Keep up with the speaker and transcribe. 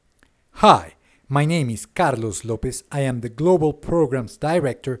Hi, my name is Carlos Lopez. I am the Global Programs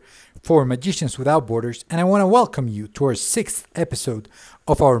Director for Magicians Without Borders, and I want to welcome you to our sixth episode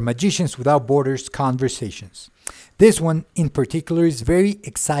of our Magicians Without Borders conversations. This one in particular is very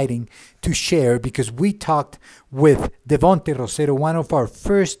exciting to share because we talked with Devonte Rosero, one of our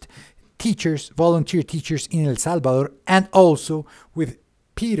first teachers, volunteer teachers in El Salvador, and also with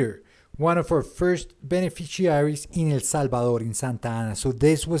Peter, one of our first beneficiaries in El Salvador, in Santa Ana. So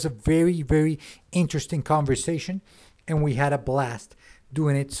this was a very, very interesting conversation, and we had a blast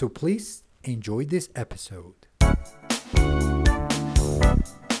doing it. So please enjoy this episode.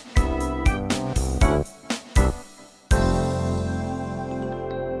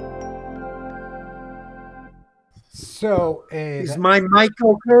 So, is my mic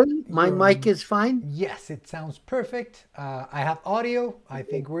okay? My mic is fine? Yes, it sounds perfect. I have audio. I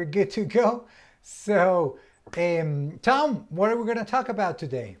think we're good to go. So, Tom, what are we going to talk about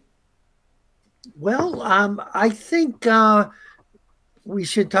today? Well, I think we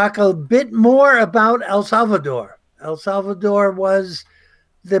should talk a bit more about El Salvador. El Salvador was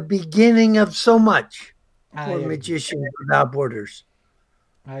the beginning of so much for Magicians Without Borders.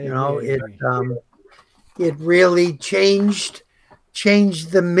 It really changed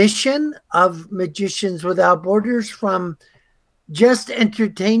the mission of Magicians Without Borders from just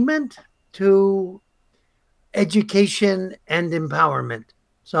entertainment to education and empowerment.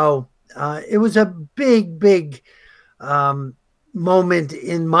 So it was a big moment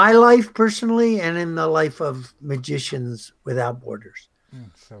in my life personally and in the life of Magicians Without Borders.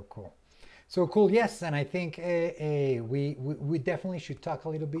 So cool. So cool, yes. And I think we definitely should talk a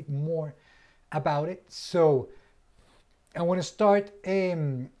little bit more about it. So I want to start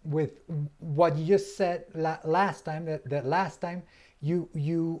with what you just said last time. That last time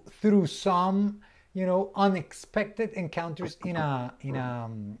you through some unexpected encounters in a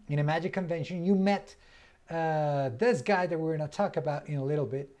magic convention, you met this guy that we're going to talk about in a little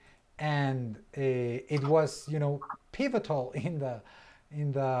bit, and it was pivotal in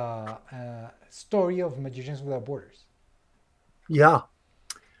the story of Magicians Without Borders. Yeah.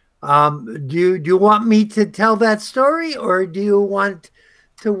 Do you want me to tell that story, or do you want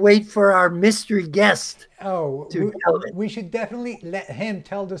to wait for our mystery guest? We should definitely let him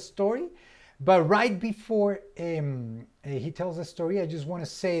tell the story. But right before he tells the story, I just want to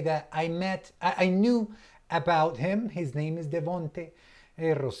say that I knew about him. His name is Devonte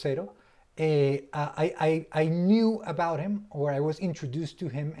Rosero. I knew about him, or I was introduced to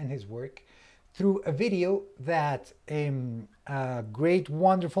him and his work through a video that a great,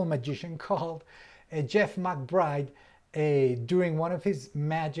 wonderful magician called Jeff McBride, during one of his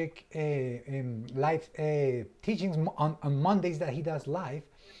magic live teachings on Mondays that he does live,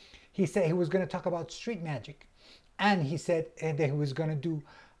 he said he was going to talk about street magic. And he said that he was going to do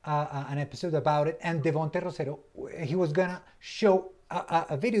an episode about it. And Devonte Rosero, he was going to show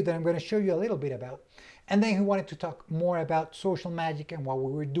a video that I'm going to show you a little bit about. And then he wanted to talk more about social magic and what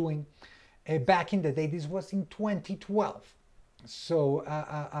we were doing back in the day. This was in 2012, so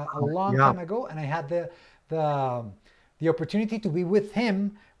a long time ago, and I had the opportunity to be with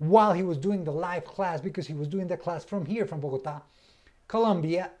him while he was doing the live class, because he was doing the class from here, from Bogota,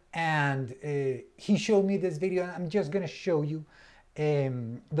 Colombia, and he showed me this video, and I'm just gonna show you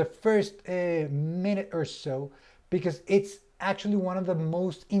the first minute or so, because it's actually one of the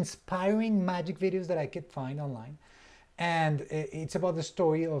most inspiring magic videos that I could find online. And it's about the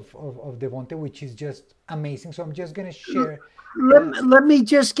story of Devonte, which is just amazing. So I'm just going to share. Let me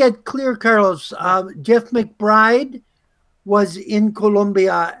just get clear, Carlos. Jeff McBride was in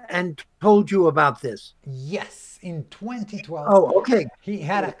Colombia and told you about this. Yes, in 2012. Oh, okay. He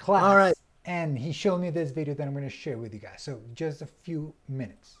had a class. All right. And he showed me this video that I'm going to share with you guys. So just a few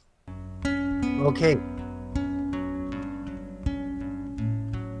minutes. Okay.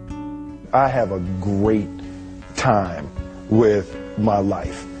 I have a great time with my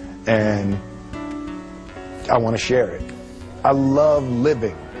life, and I want to share it. I love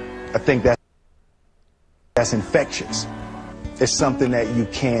living. I think that's infectious. It's something that you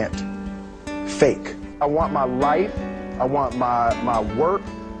can't fake. I want my life, I want my work,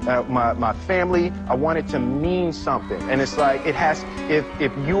 my family, I want it to mean something. And it's like,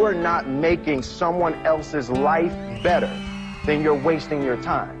 if you are not making someone else's life better, then you're wasting your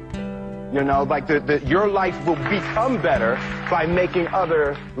time. Like your life will become better by making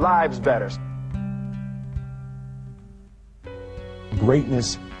other lives better.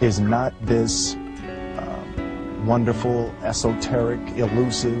 Greatness is not this wonderful, esoteric,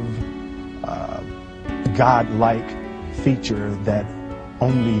 elusive, God-like feature that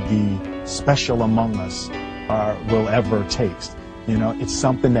only the special among us will ever taste. You know, it's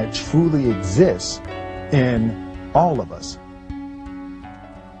something that truly exists in all of us.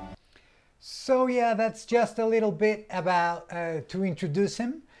 So yeah, that's just a little bit about to introduce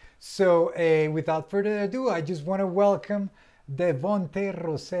him. So without further ado, I just want to welcome Devonte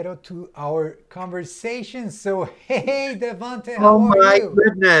Rosero to our conversation. So hey, Devonte, how Oh are my you?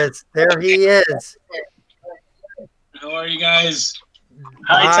 goodness, there he is. How are you guys?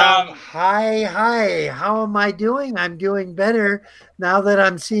 Hi, Tom. Hi. How am I doing? I'm doing better now that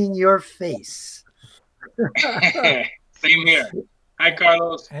I'm seeing your face. Same here. Hi,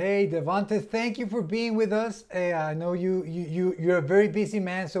 Carlos. Hey, Devonte, thank you for being with us. I know you're a very busy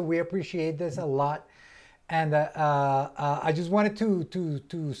man, so we appreciate this a lot. And I just wanted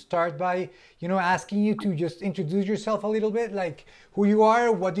to start by asking you to just introduce yourself a little bit, like who you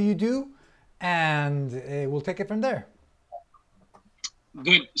are, what do you do, and we'll take it from there.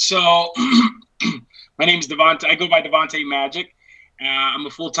 Good. So, my name is Devonte. I go by Devonte Magic. I'm a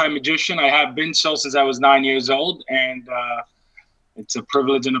full-time magician. I have been so since I was 9 years old, and it's a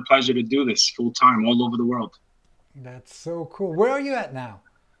privilege and a pleasure to do this full-time all over the world. That's so cool. Where are you at now?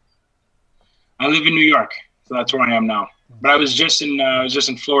 I live in New York, so that's where I am now. But I was just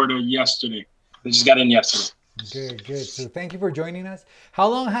in Florida yesterday. I just got in yesterday. Good. So thank you for joining us. How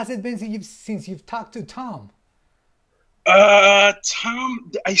long has it been since you've talked to Tom?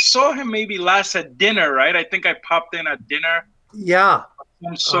 Tom, I saw him maybe last at dinner, right? I think I popped in at dinner. Yeah.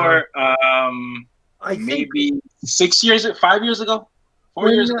 Some sort. I maybe 6 years, 5 years ago, 4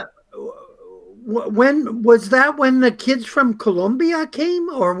 years ago. When was that? When the kids from Colombia came,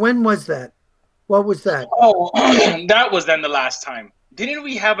 or when was that? What was that? Oh, that was then the last time. Didn't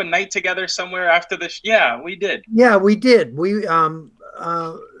we have a night together somewhere after this? Yeah, we did. Yeah, we did.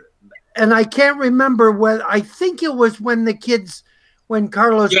 And I can't remember when. I think it was when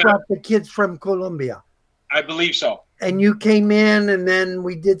Carlos brought the kids from Colombia. I believe so. And you came in, and then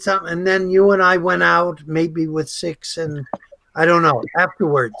we did something, and then you and I went out, maybe with Six, and I don't know,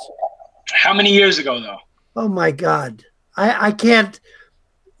 afterwards. How many years ago, though? Oh, my God. I can't.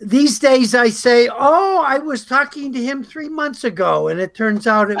 These days I say, oh, I was talking to him 3 months ago, and it turns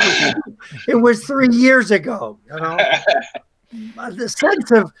out it was 3 years ago. You know,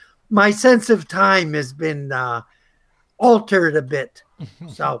 my sense of time has been altered a bit.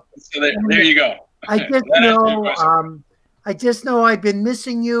 So there you go. I just know I've been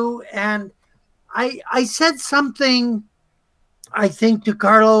missing you, and I said something, I think, to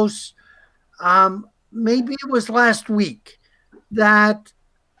Carlos. Maybe it was last week that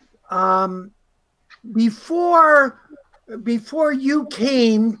before you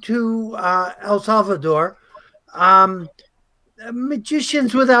came to El Salvador,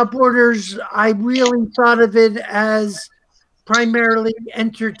 Magicians Without Borders, I really thought of it as primarily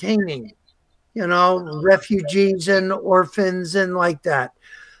entertaining, refugees and orphans and like that.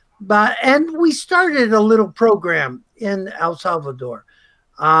 And we started a little program in El Salvador.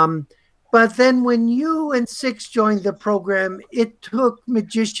 But then when you and Six joined the program, it took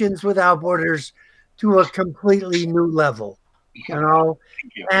Magicians Without Borders to a completely new level,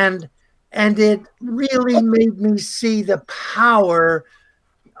 and it really made me see the power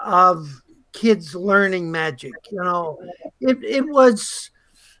of kids learning magic. It was,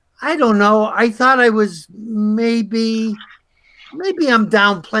 I don't know, I thought I was maybe I'm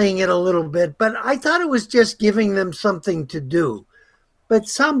downplaying it a little bit, but I thought it was just giving them something to do. But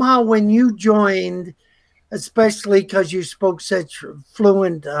somehow when you joined, especially because you spoke such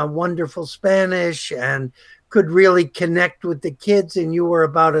fluent, wonderful Spanish and could really connect with the kids, and you were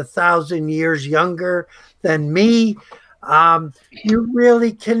about 1,000 years younger than me, you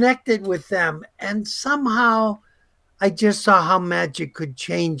really connected with them. And somehow I just saw how magic could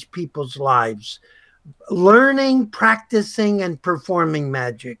change people's lives. Learning, practicing, and performing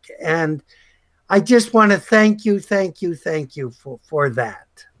magic. And I just want to thank you for that.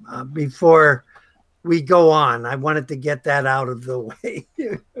 Before we go on, I wanted to get that out of the way.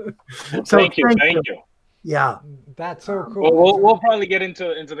 So thank you. Yeah, that's so cool. Well, we'll probably get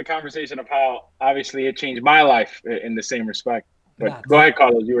into the conversation of how obviously it changed my life in the same respect. But go ahead,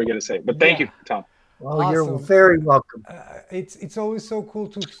 Carlos. You were going to say. But thank you, Tom. Well, awesome. You're very welcome. It's always so cool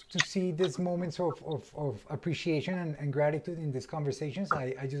to see these moments of appreciation and gratitude in these conversations.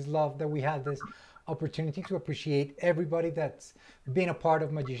 I just love that we had this opportunity to appreciate everybody that's been a part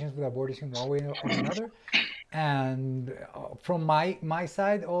of Magicians Without Borders in one way or another. And from my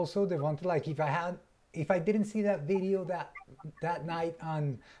side also, Devonte, like if I didn't see that video that night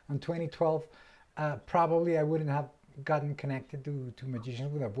on 2012, probably I wouldn't have gotten connected to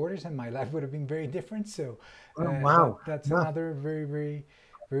Magicians Without Borders, and my life would have been very different. So wow. That's another very, very,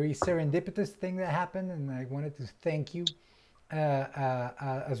 very serendipitous thing that happened, and I wanted to thank you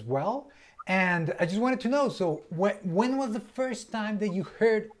as well. And I just wanted to know, so when was the first time that you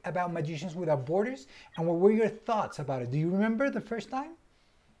heard about Magicians Without Borders, and what were your thoughts about it? Do you remember the first time?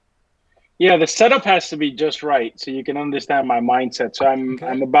 Yeah, the setup has to be just right so you can understand my mindset. So Okay.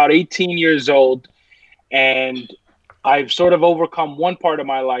 I'm about 18 years old, and I've sort of overcome one part of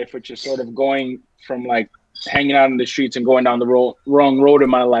my life, which is sort of going from like hanging out in the streets and going down the wrong road in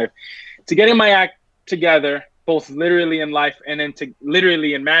my life to getting my act together, both literally in life and then to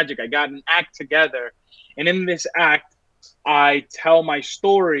literally in magic. I got an act together, and in this act, I tell my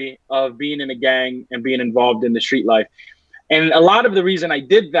story of being in a gang and being involved in the street life. And a lot of the reason I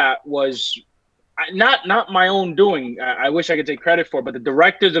did that was not my own doing. I wish I could take credit for it, but the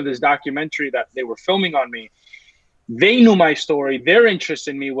directors of this documentary that they were filming on me, they knew my story. Their interest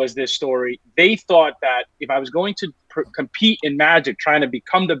in me was this story. They thought that if I was going to compete in magic, trying to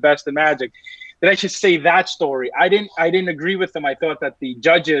become the best in magic, that I should say that story. I didn't agree with them. I thought that the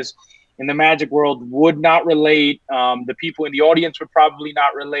judges in the magic world would not relate. The people in the audience would probably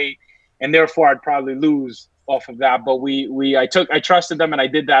not relate, and therefore I'd probably lose off of that. But I trusted them, and I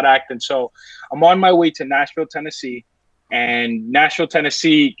did that act. And so I'm on my way to Nashville, Tennessee. And Nashville,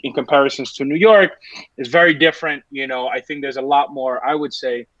 Tennessee, in comparisons to New York, is very different. You know, I think there's a lot more, I would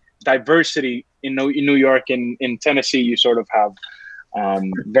say, diversity in New York. And in Tennessee, you sort of have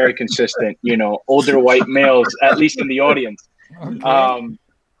very consistent, you know, older white males, at least in the audience. Okay.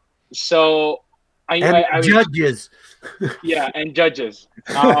 So I judges. Yeah, and judges.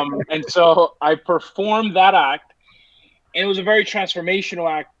 And so I performed that act, and it was a very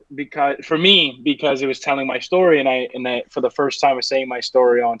transformational act because it was telling my story, and I for the first time was saying my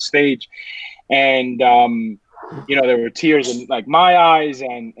story on stage, and you know, there were tears in like my eyes,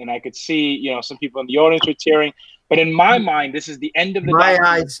 and I could see, you know, some people in the audience were tearing. But in my mind, this is the end of the my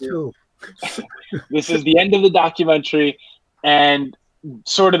eyes too. This is the end of the documentary, and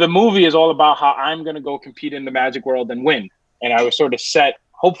sort of the movie is all about how I'm going to go compete in the magic world and win. And I was sort of set,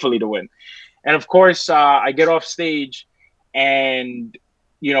 hopefully, to win. And of course, I get off stage, and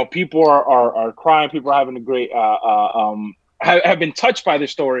you know, people are crying. People are having a great, have been touched by the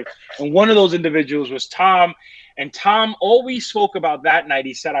story. And one of those individuals was Tom. And Tom always spoke about that night.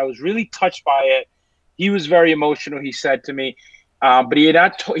 He said, I was really touched by it. He was very emotional, he said to me. But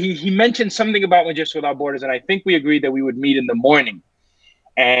he mentioned something about Magicians Without Borders, and I think we agreed that we would meet in the morning.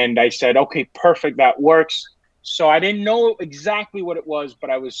 And I said, okay, perfect, that works. So I didn't know exactly what it was, but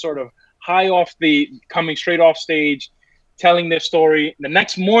I was sort of coming straight off stage, telling this story. The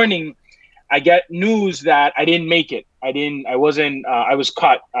next morning, I get news that I didn't make it. I was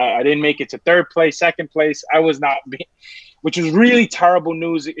cut. I didn't make it to third place, second place. I was not, which was really terrible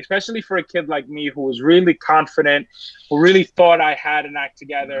news, especially for a kid like me who was really confident, who really thought I had an act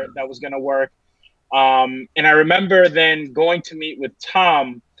together that was going to work. And I remember then going to meet with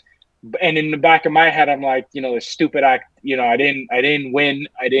Tom, and in the back of my head, I'm like, you know, the stupid act, you know, I didn't win.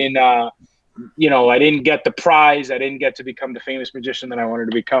 I didn't get the prize. I didn't get to become the famous magician that I wanted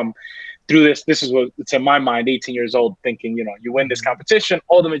to become through this. This is what it's in my mind, 18 years old, thinking, you know, you win this competition,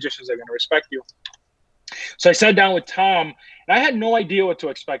 all the magicians are going to respect you. So I sat down with Tom, and I had no idea what to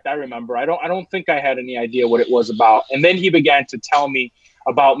expect. I remember, I don't think I had any idea what it was about. And then he began to tell me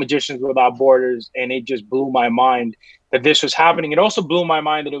about Magicians Without Borders, and it just blew my mind that this was happening. It also blew my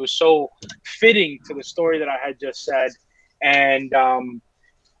mind that it was so fitting to the story that I had just said. And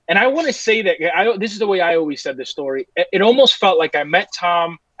I want to say that this is the way I always said the story. It almost felt like I met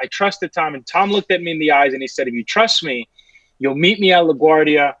Tom, I trusted Tom, and Tom looked at me in the eyes and he said, if you trust me, you'll meet me at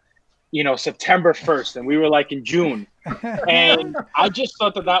LaGuardia, you know, September 1st. And we were like in June. And I just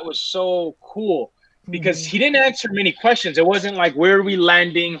thought that was so cool, because he didn't answer many questions. It wasn't like, where are we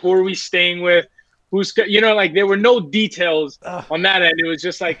landing? Who are we staying with? Who's, you know, like there were no details on that end. It was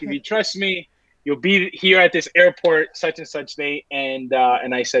just like, if you trust me, you'll be here at this airport such and such date. And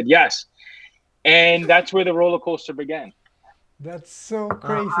I said, yes. And that's where the roller coaster began. That's so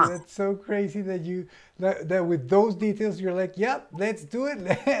crazy. That's so crazy that with those details, you're like, yep, let's do it.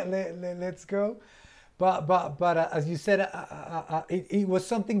 Let's go. But as you said, it was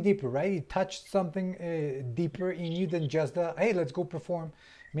something deeper, right? It touched something deeper in you than just hey, let's go perform.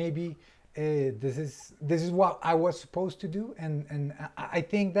 Maybe this is what I was supposed to do, and I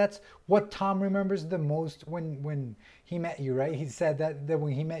think that's what Tom remembers the most when he met you, right? He said that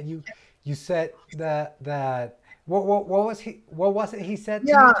when he met you, you said that what was it he said to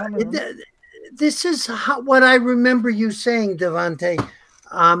you, Tom? This is what I remember you saying, Devante.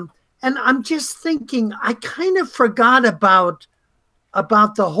 And I'm just thinking, I kind of forgot about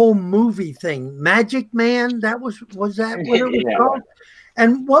the whole movie thing. Magic Man, that was that what it was called?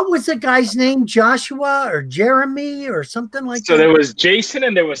 And what was the guy's name? Joshua or Jeremy or something like that? So there was Jason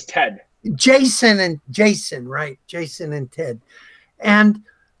and there was Ted. Jason, right? Jason and Ted. And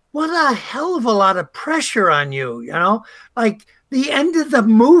what a hell of a lot of pressure on you, you know? Like the end of the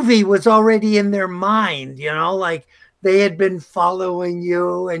movie was already in their mind, you know, like they had been following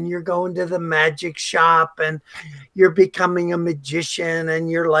you and you're going to the magic shop and you're becoming a magician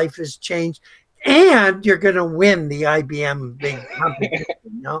and your life has changed and you're going to win the IBM big competition,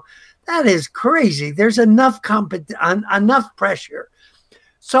 you know? That is crazy. There's enough enough pressure.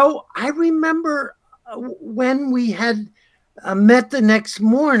 So I remember when we had met the next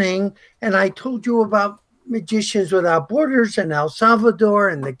morning and I told you about Magicians Without Borders and El Salvador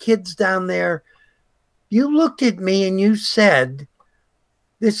and the kids down there. You looked at me and you said,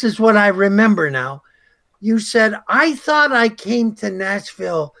 this is what I remember now. You said, I thought I came to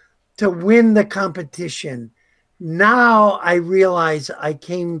Nashville to win the competition. Now I realize I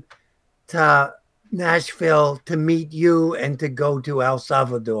came to Nashville to meet you and to go to El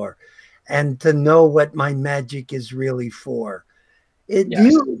Salvador and to know what my magic is really for.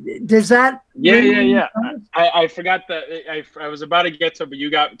 Does that? Yeah. I forgot that. I was about to get to it, but you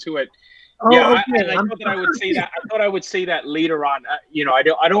got to it. Oh, yeah, okay. I thought that I would say that. I thought I would say that later on. You know,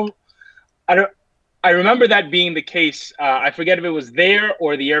 I remember that being the case. I forget if it was there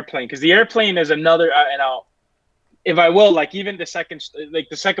or the airplane, because the airplane is another. And if I will, like even the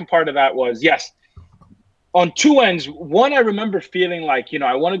second part of that was yes. On two ends, one, I remember feeling like, you know,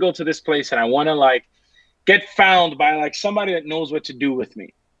 I want to go to this place and I want to like get found by like somebody that knows what to do with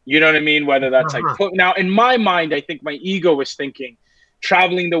me. You know what I mean? Whether that's like now in my mind, I think my ego was thinking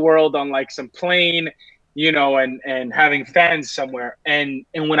traveling the world on like some plane, you know, and having fans somewhere. And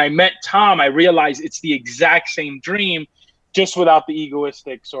when I met Tom, I realized it's the exact same dream, just without the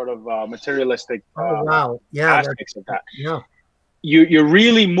egoistic sort of materialistic aspects of that. Yeah. You're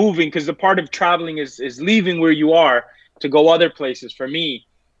really moving, because the part of traveling is leaving where you are to go other places for me,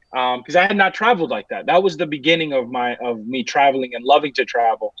 because I had not traveled like that. That was the beginning of me traveling and loving to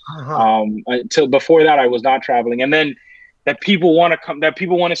travel. Until before that, I was not traveling. And then that people want to come, that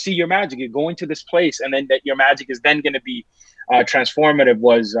people want to see your magic. You're going to this place, and then that your magic is then going to be transformative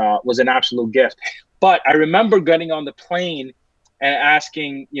was an absolute gift. But I remember getting on the plane and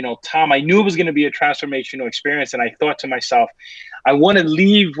asking, you know, Tom, I knew it was going to be a transformational experience. And I thought to myself, I want to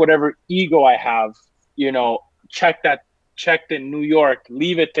leave whatever ego I have, you know, checked in New York,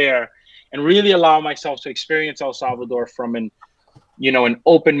 leave it there, and really allow myself to experience El Salvador from an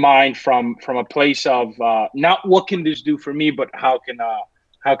open mind, from a place of not what can this do for me, but how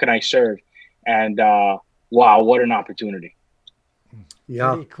can I serve? And wow, what an opportunity.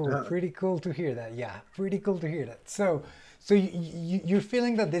 Yeah. Pretty cool to hear that. Yeah. Pretty cool to hear that. So you're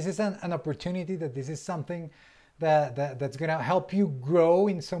feeling that this is an opportunity, that this is something that's going to help you grow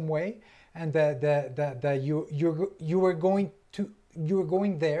in some way, and that you were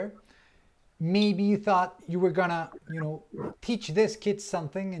going there. Maybe you thought you were gonna, you know, teach this kid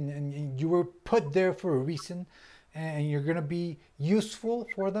something, and you were put there for a reason, and you're gonna be useful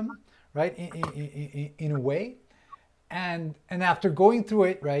for them, right? In a way, and after going through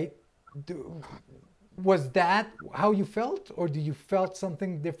it, right? Was that how you felt, or do you felt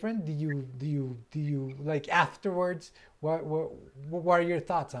something different? Do you like afterwards? What are your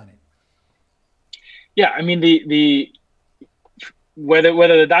thoughts on it? Yeah, I mean the whether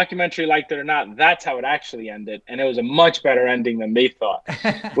the documentary liked it or not, that's how it actually ended, and it was a much better ending than they thought,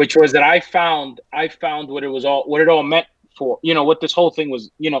 which was that I found what it all meant for, you know, what this whole thing was.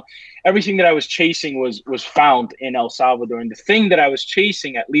 You know, everything that I was chasing was found in El Salvador, and the thing that I was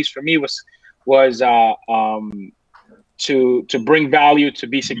chasing, at least for me, was to bring value, to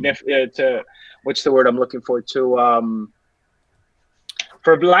be significant, to what's the word I'm looking for, to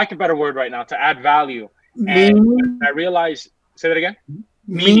for lack of a better word right now, to add value. And I realized, say that again.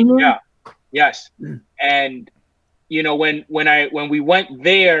 Meaning. Yeah. Yes. And you know, when we went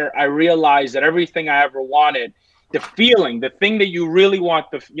there, I realized that everything I ever wanted, the feeling, the thing that you really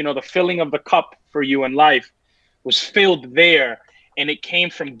want, the filling of the cup for you in life, was filled there. And it came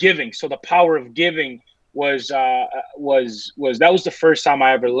from giving. So the power of giving was that was the first time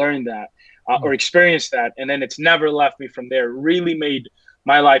I ever learned that or experienced that. And then it's never left me from there. It really made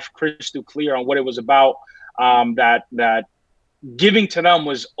my life crystal clear on what it was about. That giving to them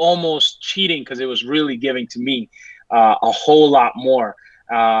was almost cheating, because it was really giving to me a whole lot more.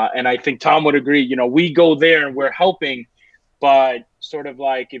 And I think Tom would agree. You know, we go there and we're helping, but sort of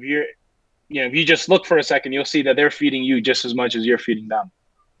like if you just look for a second, you'll see that they're feeding you just as much as you're feeding them.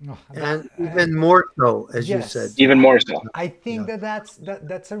 And even more so, as you said. Even more so. I think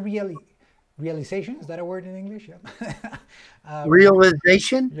that's a really realization. Is that a word in English? Yeah.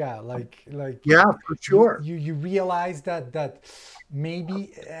 Realization. Yeah, like Yeah, for sure. you realize that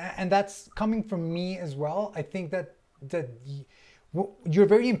maybe, and that's coming from me as well. I think you're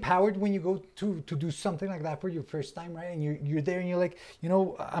very empowered when you go to do something like that for your first time, right? And you're there and you're like,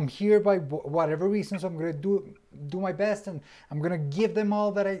 I'm here by whatever reason, so I'm gonna do my best, and I'm gonna give them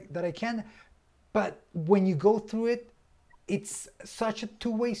all that I can. But when you go through it, it's such a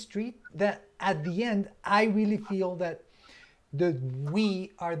two-way street that at the end, I really feel that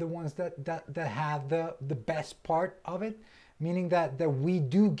we are the ones that have the best part of it, meaning that we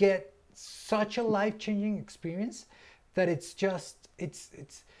do get such a life-changing experience that it's just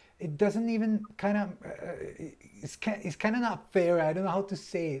it doesn't even kind of it's kind of not fair. I don't know how to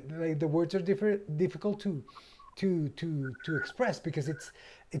say it. Like, the words are difficult to express, because it's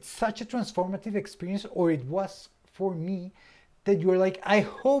such a transformative experience, or it was for me, that you're like, I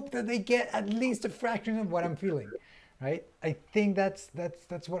hope that they get at least a fraction of what I'm feeling, right? I think that's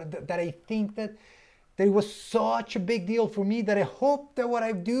what that I think that it was such a big deal for me, that I hope that what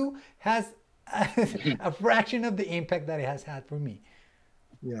I do has a fraction of the impact that it has had for me.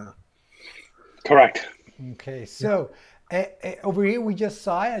 Yeah. Correct. Okay, so over here we just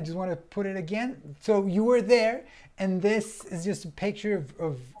saw it. I just want to put it again. So you were there, and this is just a picture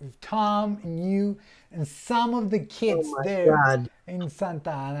of Tom and you and some of the kids there in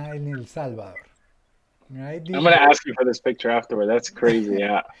Santa Ana in El Salvador. Right? I'm gonna ask you for this picture afterward. That's crazy.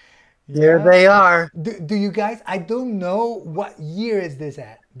 Yeah. There they are. Do you guys? I don't know what year is this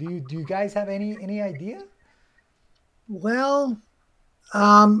at. Do you guys have any idea? Well,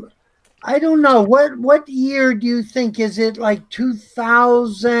 I don't know. What year do you think? Is it like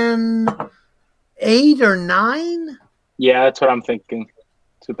 2008 or 9? Yeah, that's what I'm thinking.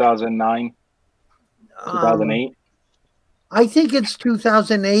 2009, 2008. I think it's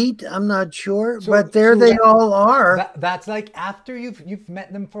 2008. I'm not sure, but there they all are. That's like after you've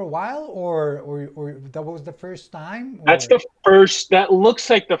met them for a while, or that was the first time? Or? That's the first. That looks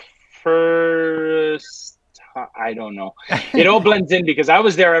like the first. I don't know. It all blends in because I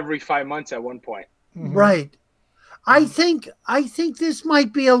was there every 5 months at one point. Mm-hmm. Right. I think this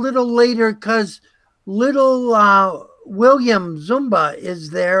might be a little later, because little William Zumba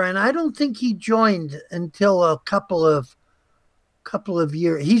is there, and I don't think he joined until a couple of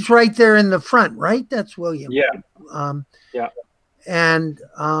years. He's right there in the front, right? That's William. Yeah. Yeah. And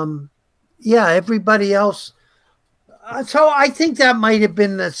yeah, everybody else. So I think that might have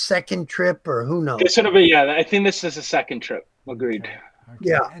been the second trip, or who knows. This would have been, yeah. I think this is the second trip. Agreed.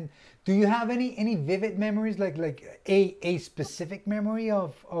 Okay. Yeah. And do you have any vivid memories, like a specific memory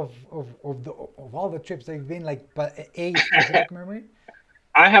of all the trips that you've been, like, but a specific memory?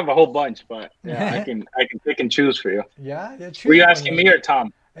 I have a whole bunch, but yeah, I can pick and choose for you. Yeah. Were you asking me or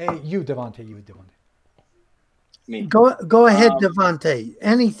Tom? Hey, you, Devontae. Me. Go ahead, Devontae.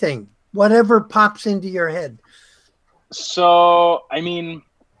 Anything, whatever pops into your head. So, I mean,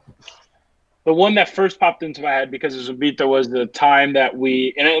 the one that first popped into my head, because of Zubita, was the time that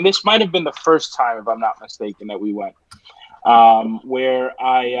and this might have been the first time, if I'm not mistaken, that we went, where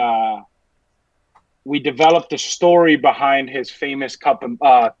we developed a story behind his famous cup and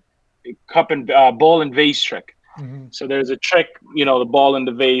ball and vase trick. Mm-hmm. So there's a trick, the ball in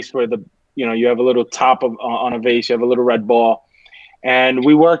the vase, where you have a little top on a vase, you have a little red ball, and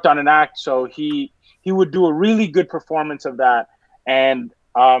we worked on an act. So he would do a really good performance of that. And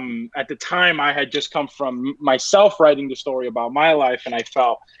at the time, I had just come from myself writing the story about my life, and I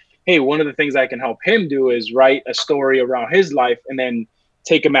felt, hey, one of the things I can help him do is write a story around his life and then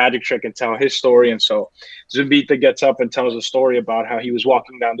take a magic trick and tell his story. And so Zumbita gets up and tells a story about how he was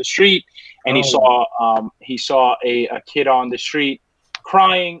walking down the street, and he saw a kid on the street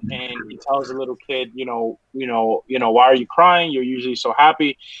crying, and he tells the little kid, why are you crying? You're usually so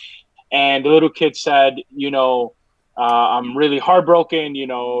happy. And the little kid said, I'm really heartbroken.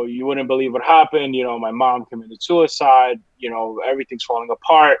 You wouldn't believe what happened. My mom committed suicide. Everything's falling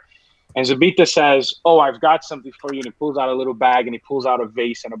apart. And Zabita says, oh, I've got something for you. And he pulls out a little bag, and he pulls out a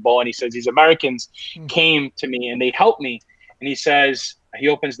vase and a ball. And he says, these Americans came to me and they helped me. And he says, he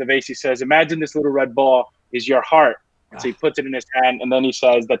opens the vase. He says, imagine this little red ball is your heart. And so he puts it in his hand. And then he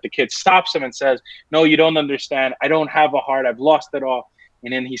says that the kid stops him and says, no, you don't understand. I don't have a heart. I've lost it all.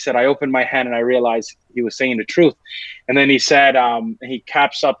 And then he said, I opened my hand and I realized he was saying the truth. And then he said, he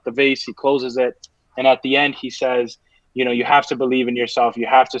caps up the vase, he closes it. And at the end, he says, you have to believe in yourself. You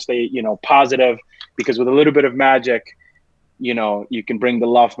have to stay, positive, because with a little bit of magic, you can bring the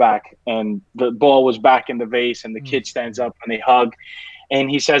love back. And the ball was back in the vase, and the kid stands up and they hug. And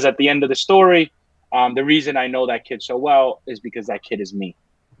he says at the end of the story, the reason I know that kid so well is because that kid is me.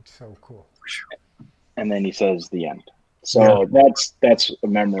 So cool. and then he says the end. So that's a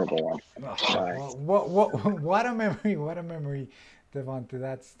memorable one. What a memory! What a memory, Devonte.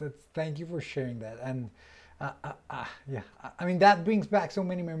 That's Thank you for sharing that. And yeah, I mean that brings back so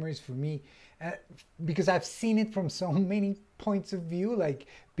many memories for me, because I've seen it from so many points of view. Like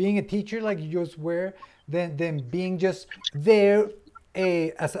being a teacher, like you just were, then being just there,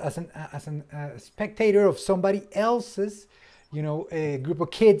 as a spectator of somebody else's, a group of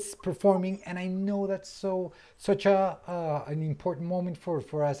kids performing. And I know that's such an important moment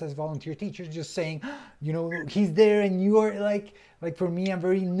for us as volunteer teachers, just saying, he's there, and you are like for me, I'm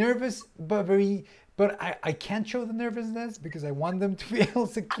very nervous, but I can't show the nervousness because I want them to feel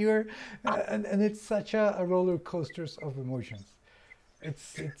secure, and it's such a roller coaster of emotions.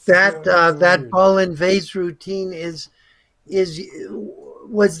 It's that ball and vase routine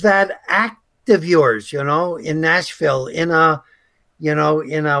was that act of yours, in Nashville, in a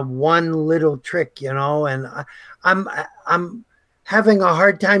one little trick, and I'm having a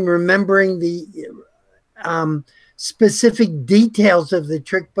hard time remembering the specific details of the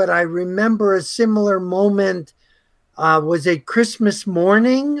trick, but I remember a similar moment. Was it Christmas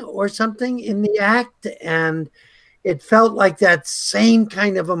morning or something in the act? And it felt like that same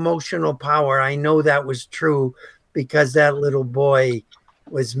kind of emotional power. I know that was true because that little boy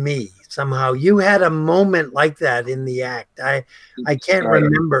was me. Somehow you had a moment like that in the act. I can't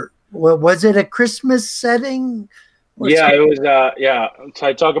remember. Well, was it a Christmas setting? Yeah, it was. Yeah. So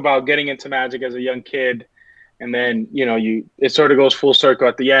I talk about getting into magic as a young kid, and then it sort of goes full circle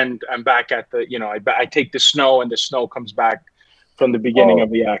at the end. I'm back at the I take the snow, and the snow comes back from the beginning of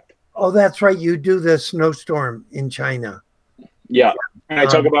the act. Oh, that's right. You do the snowstorm in China. Yeah. And I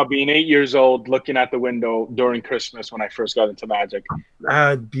talk about being 8 years old, looking at the window during Christmas when I first got into magic.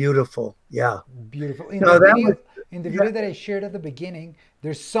 Beautiful. Yeah. Beautiful. In the video that I shared at the beginning,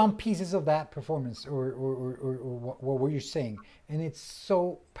 there's some pieces of that performance or what were you saying? And it's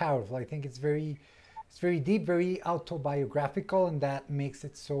so powerful. I think it's very deep, very autobiographical, and that makes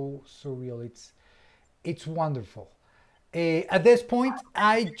it so real. It's wonderful. At this point,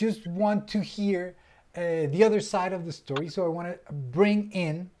 I just want to hear the other side of the story. So I want to bring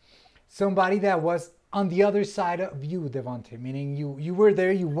in somebody that was on the other side of you, Devonte, meaning you were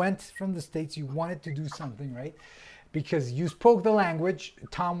there, you went from the States, you wanted to do something, right? Because you spoke the language,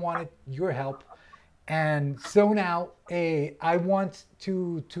 Tom wanted your help. And so now I want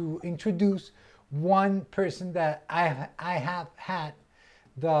to introduce one person that I have had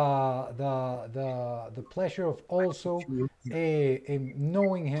the pleasure of also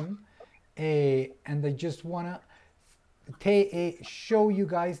knowing him, and I just want to show you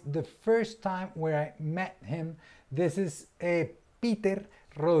guys the first time where I met him. This is Peter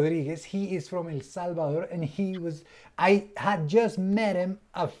Rodriguez. He is from El Salvador, and I had just met him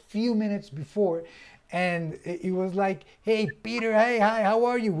a few minutes before, and it was like, hey Peter, hey, hi, how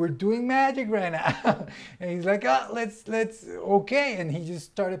are you? We're doing magic right now. And he's like, oh, let's okay. And he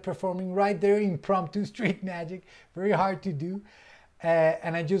just started performing right there, impromptu street magic, very hard to do.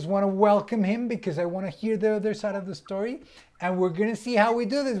 And I just want to welcome him because I want to hear the other side of the story. And we're going to see how we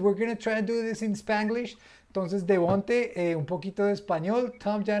do this. We're going to try to do this in Spanglish. Entonces, Devonte, un poquito de español.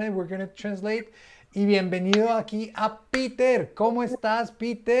 Tom, Janet, we're going to translate. Y bienvenido aquí a Peter. ¿Cómo estás,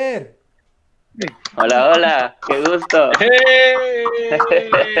 Peter? Hola, hola. Qué gusto. Hey!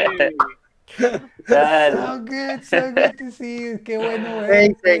 So good to see you. Qué bueno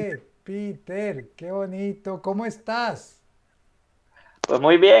verte. Peter, qué bonito. ¿Cómo estás? Pues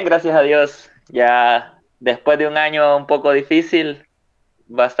muy bien, gracias a Dios. Ya después de un año un poco difícil,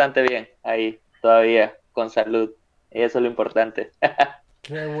 bastante bien ahí todavía, con salud. Y eso es lo importante.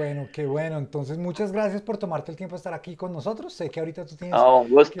 Qué bueno, qué bueno. Entonces, muchas gracias por tomarte el tiempo de estar aquí con nosotros. Sé que ahorita tú tienes un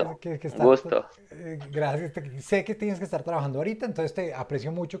gusto, que estar, un gusto. Gracias. Sé que tienes que estar trabajando ahorita, entonces te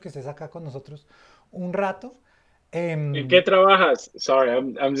aprecio mucho que estés acá con nosotros un rato. ¿En qué trabajas? Sorry,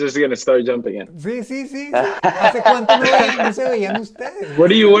 I'm just gonna start jumping in. Sí. ¿Hace cuánto no se veían ustedes?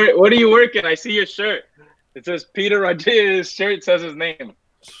 What are you working? I see your shirt. It says Peter Rodriguez. Shirt says his name.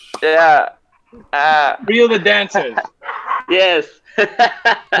 Yeah. Reel the dancers. Yes.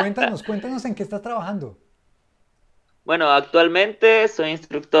 Cuéntanos en qué estás trabajando. Bueno, actualmente soy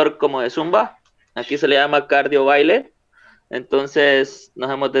instructor como de Zumba. Aquí se le llama cardio baile. Entonces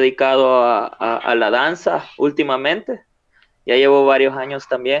nos hemos dedicado a la danza últimamente. Ya llevo varios años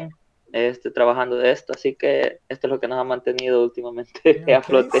también trabajando de esto, así que esto es lo que nos ha mantenido últimamente a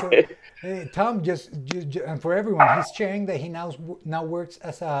flote. So, Tom, just and for everyone, he's sharing that he now works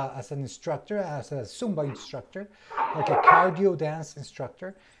as an instructor, as a Zumba instructor, like a cardio dance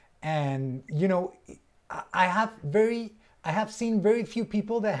instructor. And I have very I have seen very few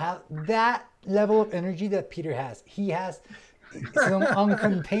people that have that level of energy that Peter has. He has some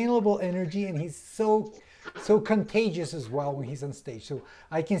uncontainable energy, and he's so contagious as well when he's on stage. So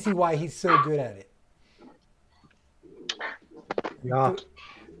I can see why he's so good at it. Yeah.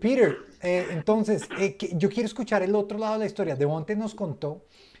 Peter, entonces, yo quiero escuchar el otro lado de la historia. Devonte nos contó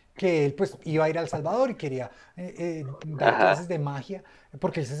que él pues iba a ir a El Salvador y quería dar clases de magia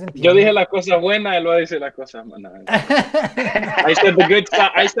porque él se sentía... Yo dije las cosas buenas, él va a decir las cosas malas. I said the good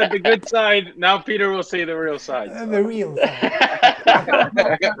side. I said the good side. Now Peter will say the real side. So. The real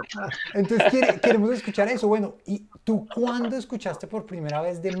side. Entonces queremos escuchar eso. Bueno, ¿y tú cuándo escuchaste por primera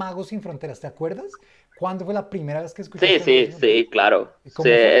vez de Magos Sin Fronteras? ¿Te acuerdas? ¿Cuándo fue la primera vez que escuchaste? Sí, claro. Sí,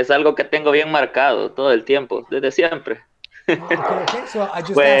 es algo que tengo bien marcado todo el tiempo, desde siempre. Okay. So I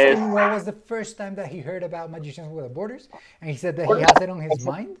just asked him what was the first time that he heard about Magicians Without Borders, and he said that he has it on his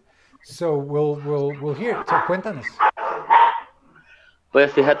mind. So we'll hear it. So cuéntanos.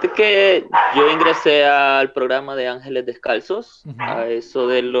 Pues fíjate que yo ingresé al programa de Ángeles Descalzos a eso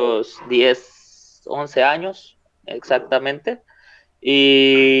de los 10, 11 años exactamente,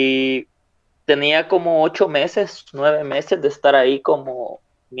 y tenía como 8 meses, 9 meses de estar ahí como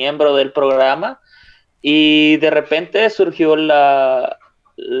miembro del programa, y de repente surgió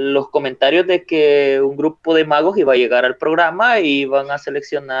los comentarios de que un grupo de magos iba a llegar al programa y iban a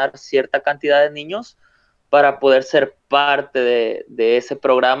seleccionar cierta cantidad de niños para poder ser parte de ese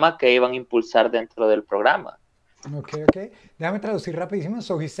programa que iban a impulsar dentro del programa. Okay. Déjame traducir rapidísimo.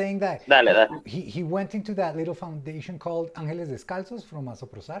 So he's saying that Dale. He went into that little foundation called Ángeles Descalzos from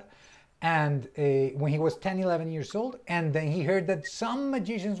Asoprosar, and when he was 10, 11 years old, and then he heard that some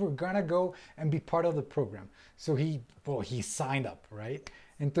magicians were gonna go and be part of the program. So he signed up, right?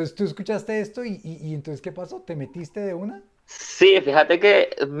 Entonces tú escuchaste esto y entonces ¿qué pasó? ¿Te metiste de una? Sí, fíjate que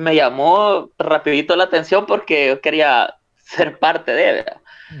me llamó rapidito la atención porque yo quería ser parte de, ¿verdad?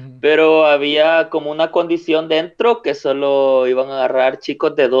 Pero había como una condición dentro que solo iban a agarrar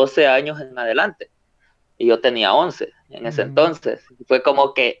chicos de 12 años en adelante. Y yo tenía 11 en ese entonces. Fue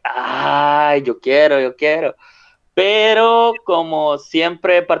como que, ¡ay, yo quiero! Pero como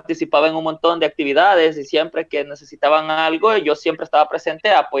siempre participaba en un montón de actividades y siempre que necesitaban algo, yo siempre estaba presente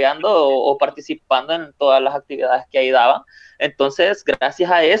apoyando o participando en todas las actividades que ahí daban. Entonces,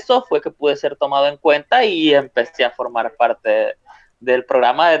 gracias a eso fue que pude ser tomado en cuenta y empecé a formar parte del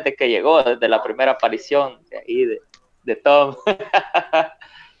programa desde que llegó, desde la primera aparición de ahí de Tom.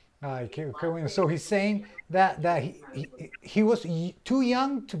 Ay, qué bueno. So he's saying that he was too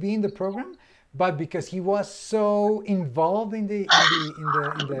young to be in the program, but because he was so involved in the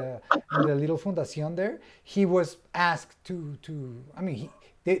little fundación there, he was asked to I mean,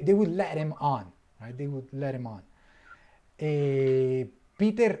 they would let him on, right? They would let him on.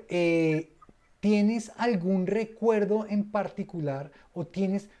 Peter, ¿tienes algún recuerdo en particular o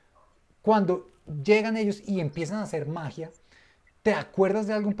tienes cuando llegan ellos y empiezan a hacer magia? ¿Te acuerdas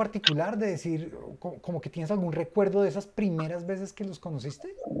de algo en particular? De decir, como que tienes algún recuerdo de esas primeras veces que los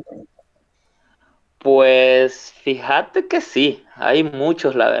conociste? Pues fíjate que sí, hay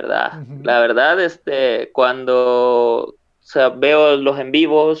muchos, la verdad. La verdad, cuando veo los en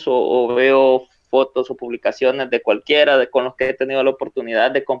vivos o veo fotos o publicaciones de cualquiera con los que he tenido la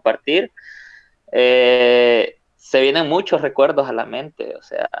oportunidad de compartir, se vienen muchos recuerdos a la mente. O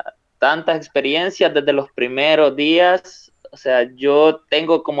sea, tantas experiencias desde los primeros días. O sea, yo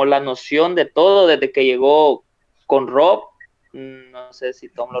tengo como la noción de todo desde que llegó con Rob. No sé si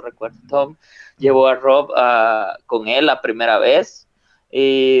Tom lo recuerda. Tom llevó a Rob con él la primera vez.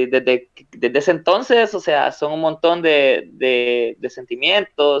 Y desde ese entonces, o sea, son un montón de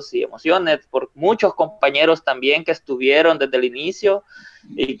sentimientos y emociones por muchos compañeros también que estuvieron desde el inicio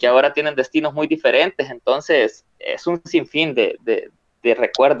y que ahora tienen destinos muy diferentes. Entonces, es un sinfín de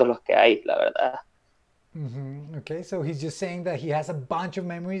recuerdos los que hay, la verdad. Okay, so he's just saying that he has a bunch of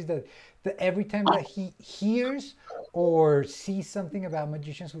memories that every time that he hears or sees something about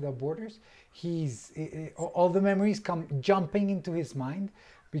Magicians Without Borders, all the memories come jumping into his mind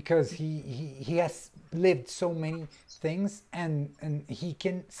because he has lived so many things and he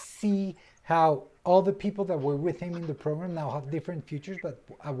can see how all the people that were with him in the program now have different futures, but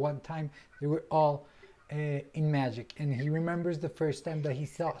at one time they were all in magic. And he remembers the first time that he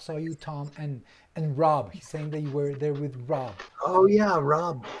saw you, Tom, and Rob. He's saying that you were there with Rob. Oh yeah,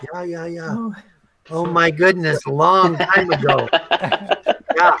 Rob. Yeah. Oh my goodness, a long time ago.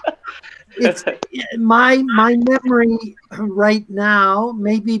 Yeah. It's my memory right now,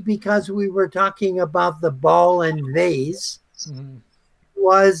 maybe because we were talking about the ball and vase,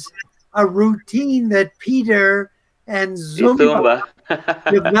 was a routine that Peter and Zumba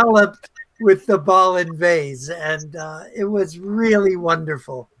developed with the ball and vase, and it was really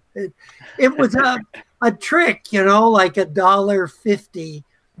wonderful. It was a trick, you know, like $1.50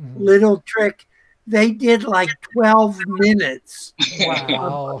 little trick. They did like 12 minutes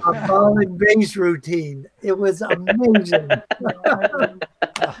Wow. of ball and vase routine. It was amazing.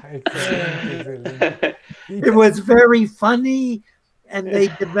 Excelente. It was very funny, and they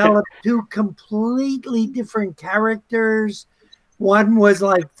developed two completely different characters. One was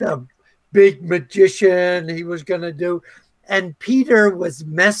like the big magician he was going to do, and Peter was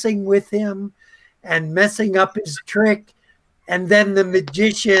messing with him and messing up his trick, and then the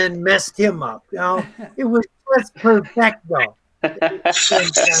magician messed him up. You know, it was just perfecto.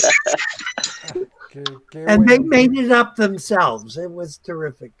 And they made it up themselves. It was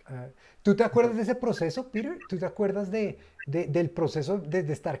terrific. ¿Tú te acuerdas de ese proceso, Peter? ¿Tú te acuerdas del proceso de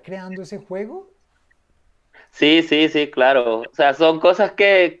estar creando ese juego? Sí, sí, sí, claro. O sea, son cosas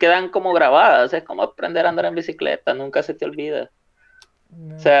que quedan como grabadas. Es como aprender a andar en bicicleta, nunca se te olvida.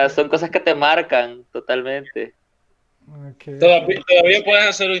 O sea, son cosas que te marcan totalmente. Okay. ¿Todavía puedes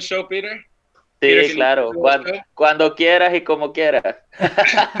hacer un show, Peter? Sí, Peter, claro. Cuando quieras y como quieras.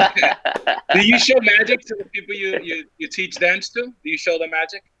 Do you show magic to the people you teach dance to? Do you show them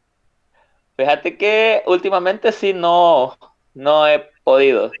magic? Fíjate que últimamente sí no he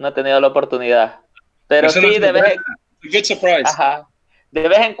podido, no he tenido la oportunidad. Pero Eso sí, no es good surprise. Ajá. De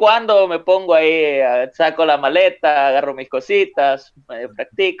vez en cuando me pongo ahí, saco la maleta, agarro mis cositas,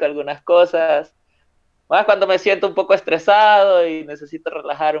 practico algunas cosas. Más cuando me siento un poco estresado y necesito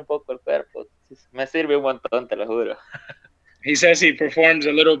relajar un poco el cuerpo. Me sirve un montón, te lo juro. He says he performs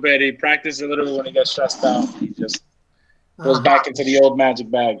a little bit, he practices a little bit when he gets stressed out. He just goes back into the old magic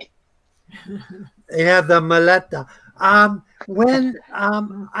bag. Yeah, the maleta. When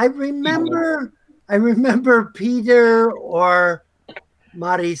I remember Peter or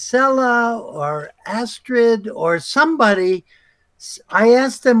Maricela or Astrid or somebody, I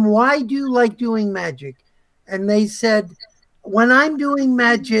asked them, why do you like doing magic? And they said, when I'm doing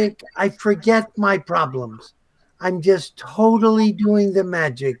magic, I forget my problems. I'm just totally doing the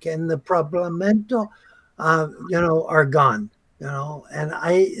magic, and the problemento, are gone. And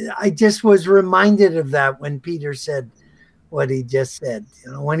I just was reminded of that when Peter said what he just said.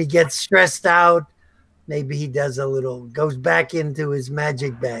 When he gets stressed out, maybe he goes back into his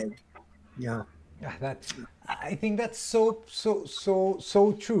magic bag. Yeah. I think that's so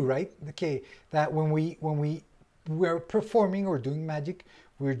true, right? Okay, that when we're performing or doing magic,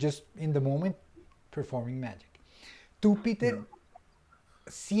 we're just in the moment performing magic. Tú, Peter,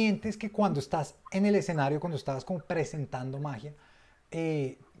 sientes que cuando estás en el escenario, cuando estabas como presentando magia,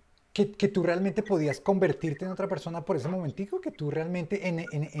 que tú realmente podías convertirte en otra persona por ese momentico, que tú realmente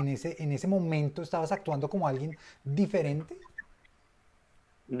en ese momento estabas actuando como alguien diferente?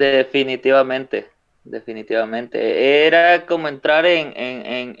 Definitivamente. Era como entrar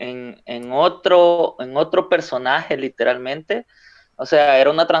en otro personaje, literalmente. O sea,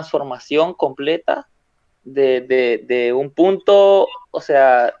 era una transformación completa de un punto, o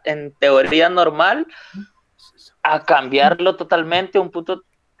sea, en teoría normal, a cambiarlo totalmente a un punto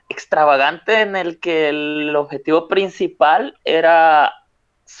extravagante en el que el objetivo principal era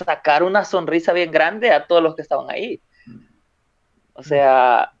sacar una sonrisa bien grande a todos los que estaban ahí. O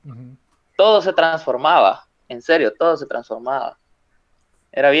sea, todo se transformaba, en serio, todo se transformaba.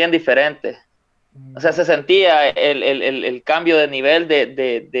 Era bien diferente. O sea, se sentía el cambio de nivel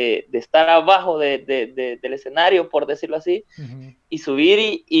de estar abajo del escenario, por decirlo así, y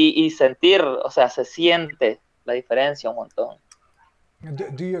subir y sentir, o sea, se siente la diferencia un montón.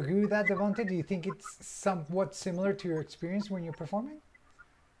 Do you agree with that, Devante? Do you think it's somewhat similar to your experience when you're performing?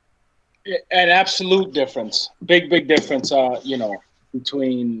 An absolute difference. Big difference,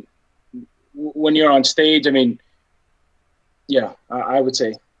 between when you're on stage. I mean, yeah, I would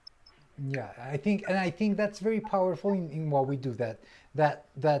say. Yeah, I think that's very powerful in what we do. That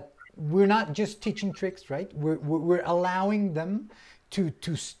we're not just teaching tricks, right? We're allowing them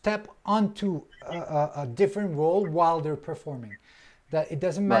to step onto a different role while they're performing. That it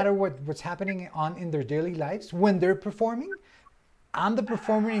doesn't matter what's happening in their daily lives when they're performing. I'm the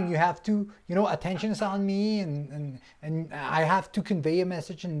performer, and you have to, attention is on me, and I have to convey a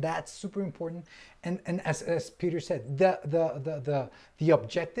message, and that's super important. And as Peter said, the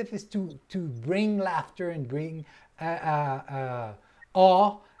objective is to bring laughter and bring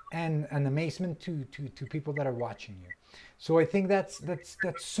awe and amazement to people that are watching you. So I think that's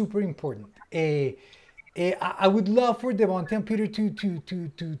super important. I would love for Devante and Peter to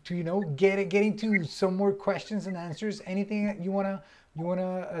get into some more questions and answers. Anything that you wanna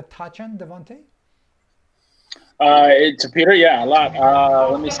touch on, Devante? To Peter, yeah, a lot.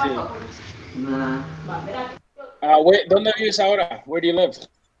 Let me see. ¿Dónde vives ahora? Where do you live?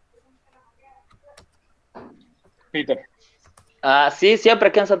 Peter. Sí, siempre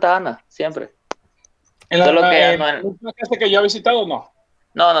aquí en Santa Ana, siempre. ¿En Solo que ya la casa que yo he visitado no?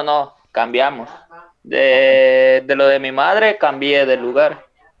 No, cambiamos. De lo de mi madre cambié de lugar.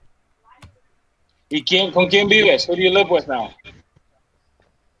 ¿Y con quién vives? Who do you live with now?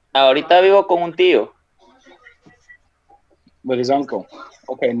 Ahorita vivo con un tío. With his uncle.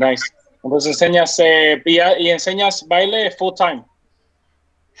 Okay, nice. Entonces enseñas baile full time.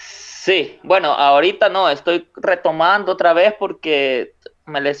 Sí, bueno, ahorita no, estoy retomando otra vez porque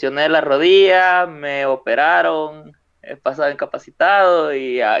me lesioné la rodilla, me operaron, he pasado incapacitado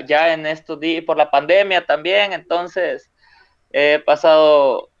y ya en estos días, por la pandemia también, entonces he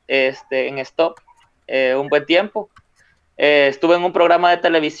pasado en stop un buen tiempo. Estuve en un programa de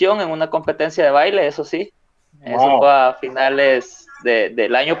televisión, en una competencia de baile, eso sí. Wow. Eso fue a finales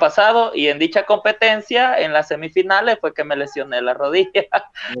del año pasado y en dicha competencia, en las semifinales, fue que me lesioné la rodilla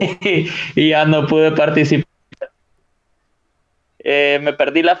y ya no pude participar. Me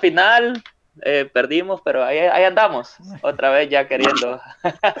perdí la final, perdimos, pero ahí andamos, otra vez ya queriendo.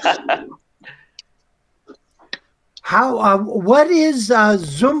 What is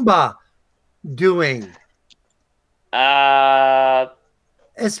Zumba doing?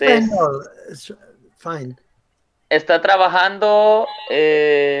 Español, fine. Está trabajando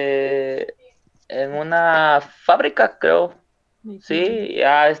en una fábrica, creo. Sí,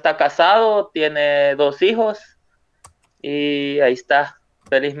 ya está casado, tiene 2 hijos y ahí está,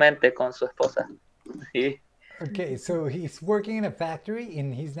 felizmente con su esposa. Sí. Okay, so he's working in a factory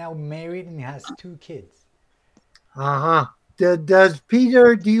and he's now married and has 2 kids. Does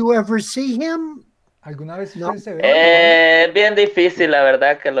Peter, do you ever see him? ¿Alguna vez usted se ve? Es bien difícil, la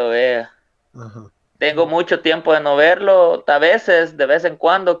verdad, que lo vea. Tengo mucho tiempo de no verlo, a veces, de vez en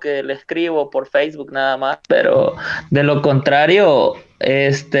cuando, que le escribo por Facebook nada más, pero de lo contrario,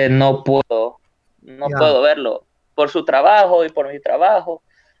 no puedo verlo por su trabajo y por mi trabajo.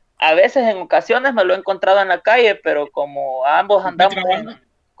 A veces, en ocasiones, me lo he encontrado en la calle, pero como ambos andamos en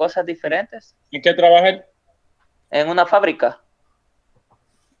cosas diferentes. ¿En qué trabaja? En una fábrica.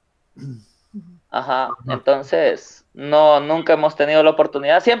 Entonces nunca hemos tenido la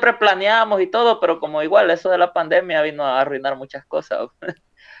oportunidad, siempre planeamos y todo, pero como igual eso de la pandemia vino a arruinar muchas cosas.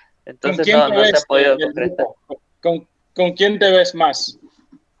 Entonces no se ha podido concretar. ¿Con quién te ves más?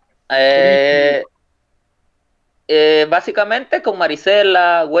 Básicamente con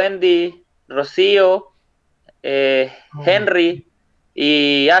Marisela, Wendy, Rocío, Henry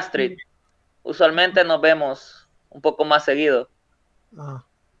y Astrid. Usualmente nos vemos un poco más seguido.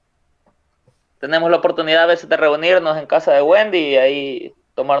 Tenemos la oportunidad a veces de reunirnos en casa de Wendy y ahí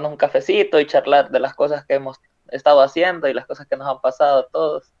tomarnos un cafecito y charlar de las cosas que hemos estado haciendo y las cosas que nos han pasado a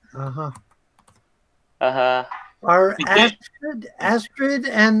todos. Are Astrid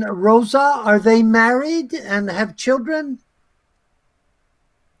and Rosa, are they married and have children?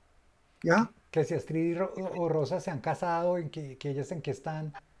 Yeah. Que si Astrid o Rosa se han casado, que ellas en qué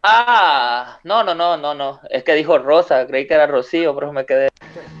están. No. Es que dijo Rosa, creí que era Rocío, pero me quedé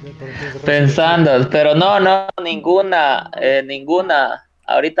pensando. Pero no, ninguna.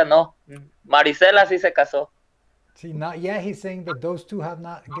 Ahorita no. Marisela sí se casó. See, not yet. He's saying that those two have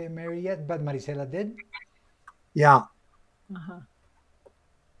not get married yet, but Marisela did. Yeah.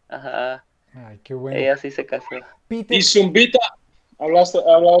 Ay, qué bueno. Ella sí se casó. Peter. ¿Y Zumbita? ¿Has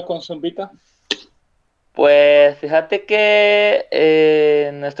hablado con Zumbita? Pues fíjate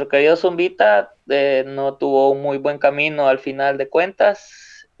que nuestro querido Zumbita no tuvo un muy buen camino al final de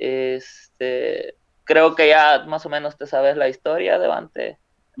cuentas. Creo que ya más o menos te sabes la historia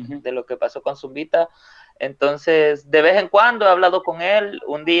de lo que pasó con Zumbita. Entonces, de vez en cuando he hablado con él.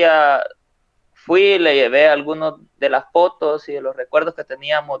 Un día fui, le llevé algunas de las fotos y de los recuerdos que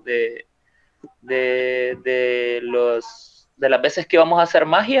teníamos de las veces que íbamos a hacer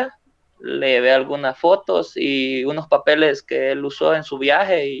magia. Le llevé algunas fotos y unos papeles que él usó en su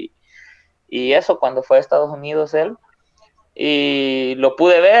viaje y eso cuando fue a Estados Unidos él. Y lo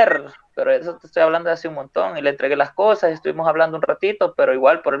pude ver, pero eso te estoy hablando de hace un montón. Y le entregué las cosas y estuvimos hablando un ratito, pero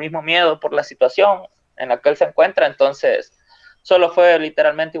igual por el mismo miedo, por la situación en la que él se encuentra. Entonces, solo fue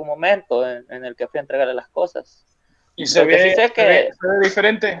literalmente un momento en el que fui a entregarle las cosas. ¿Y se ve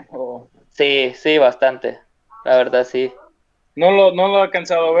diferente? ¿O? Sí, bastante. La verdad, sí. No lo he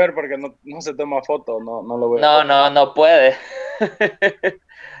alcanzado a ver porque no se toma foto, no lo veo. No puede.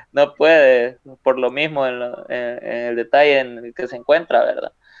 No puede, por lo mismo en el detalle en el que se encuentra,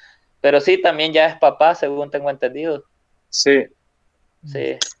 ¿verdad? Pero sí, también ya es papá, según tengo entendido. Sí.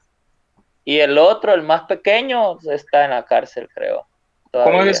 Sí. Y el otro, el más pequeño, está en la cárcel, creo. ¿Cómo es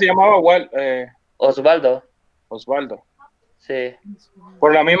que todavía. se llamaba? Osvaldo, Osvaldo. sí.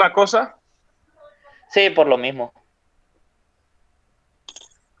 ¿Por la misma cosa? Sí, por lo mismo.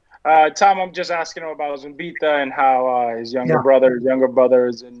 Tom, I'm just asking him about Zumbita and how his younger Yeah. brother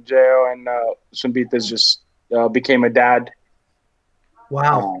is in jail, and Zumbita's just became a dad.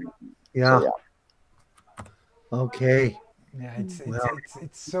 Wow. Yeah. So, yeah. Okay. Yeah, Well,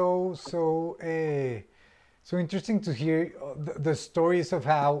 it's so interesting to hear the stories of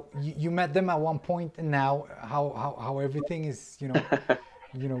how you met them at one point and now how everything is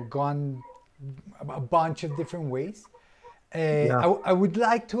gone a bunch of different ways. yeah. I would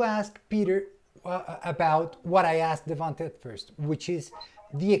like to ask Peter about what I asked Devante at first, which is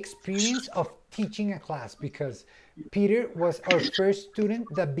the experience of teaching a class, because Peter was our first student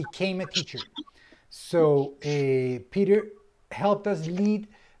that became a teacher. So Peter helped us lead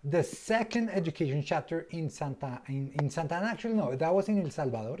the second education chapter in Santa Ana. Actually, no, that was in El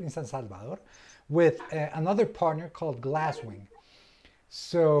Salvador, in San Salvador, with another partner called Glasswing.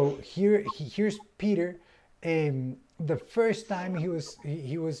 So here's Peter. The first time he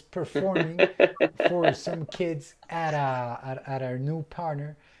was performing for some kids at our new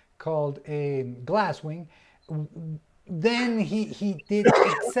partner called Glasswing. Then he did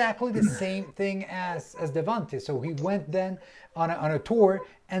exactly the same thing as Devante. So he went then on a tour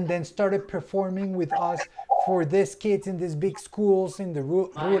and then started performing with us for these kids in these big schools in the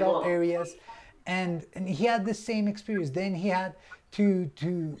rural areas, and he had the same experience. Then he had to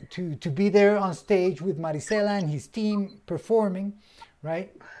be there on stage with Marisela and his team performing,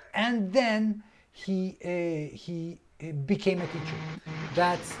 right? And then he became a teacher.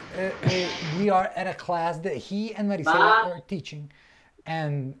 That's we are at a class that he and Marisela are teaching,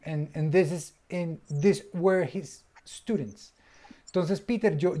 and this were his students. Entonces,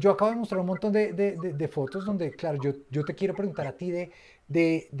 Peter, yo acabo de mostrar un montón de fotos donde, claro, yo te quiero preguntar a ti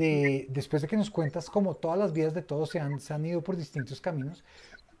después de que nos cuentas cómo todas las vidas de todos se han ido por distintos caminos.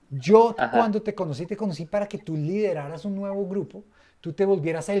 Yo Ajá. cuando te conocí para que tú lideraras un nuevo grupo, tú te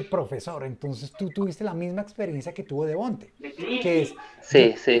volvieras el profesor. Entonces tú tuviste la misma experiencia que tuvo Devonte, que es,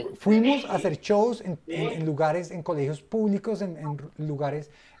 Sí, sí, fuimos a hacer shows en lugares, en colegios públicos, en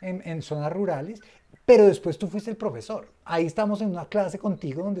lugares, en zonas rurales, pero después tú fuiste el profesor. Ahí estamos en una clase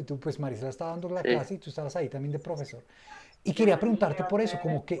contigo donde tú, pues Marisela estaba dando la sí. clase y tú estabas ahí también de profesor. Y quería preguntarte por eso,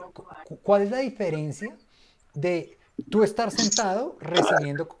 como que, ¿cuál es la diferencia de tú estar sentado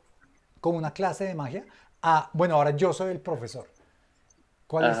recibiendo como una clase de magia a, bueno, ahora yo soy el profesor?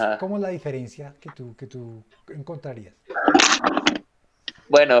 ¿Cuál es Ajá. como la diferencia que tú encontrarías?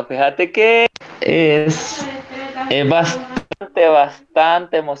 Bueno, fíjate que es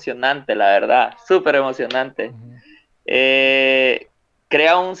bastante emocionante, la verdad, súper emocionante.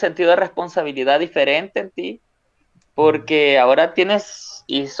 Crea un sentido de responsabilidad diferente en ti, porque ahora tienes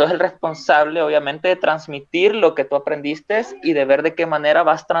y sos el responsable, obviamente, de transmitir lo que tú aprendiste y de ver de qué manera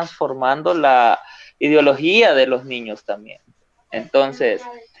vas transformando la ideología de los niños también. Entonces,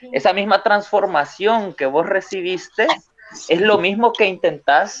 esa misma transformación que vos recibiste es lo mismo que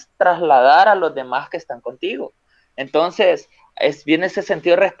intentás trasladar a los demás que están contigo. Entonces, viene ese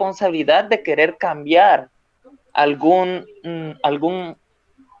sentido de responsabilidad de querer cambiar alguna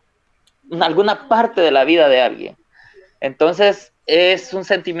parte de la vida de alguien. Entonces, es un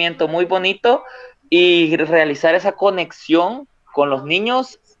sentimiento muy bonito y realizar esa conexión con los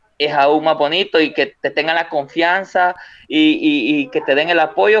niños es aún más bonito, y que te tengan la confianza y que te den el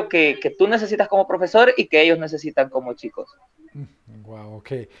apoyo que tú necesitas como profesor y que ellos necesitan como chicos. Wow,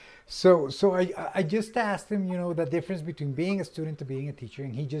 okay. So I just asked him, the difference between being a student to being a teacher,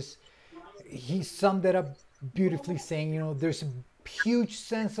 and he summed it up beautifully, saying, there's a huge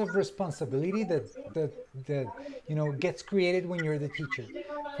sense of responsibility that gets created when you're the teacher,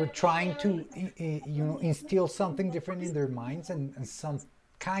 for trying to instill something different in their minds, and some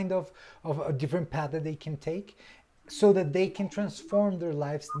kind of a different path that they can take, so that they can transform their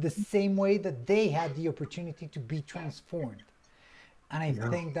lives the same way that they had the opportunity to be transformed. And I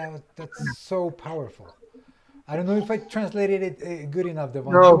think that's so powerful. I don't know if I translated it good enough,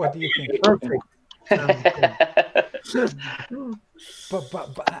 Devontae. No, What do you think? perfect.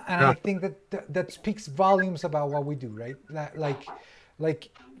 And I think that speaks volumes about what we do, right? Like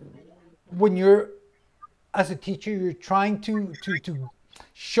when you're, as a teacher, you're trying to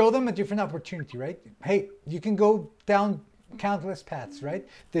show them a different opportunity, right? Hey, you can go down countless paths, right?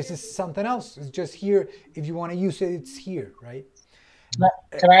 This is something else. It's just here. If you want to use it, it's here, right?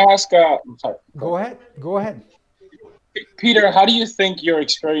 Can I ask? Sorry. Go ahead. Peter, how do you think your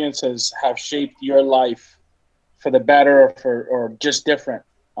experiences have shaped your life for the better or just different?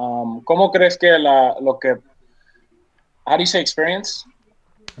 ¿Cómo crees que how do you say experience?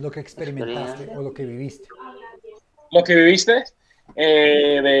 Lo que experimentaste o lo que viviste. Lo que viviste,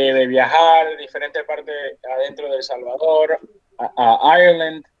 de viajar de diferentes partes adentro de El Salvador, a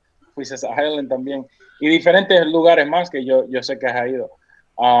Ireland, fuiste a Ireland también, y diferentes lugares más que yo sé que has ido.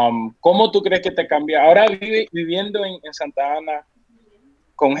 ¿Cómo tú crees que te cambia? Ahora viviendo en Santa Ana,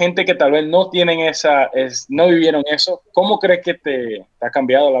 con gente que tal vez no tienen no vivieron eso, ¿cómo crees que te ha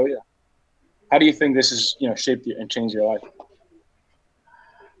cambiado la vida? How do you think this has, shaped you and changed your life?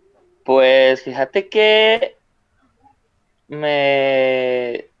 Pues fíjate que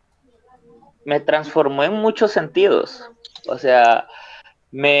me transformó en muchos sentidos. O sea,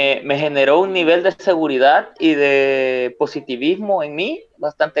 me generó un nivel de seguridad y de positivismo en mí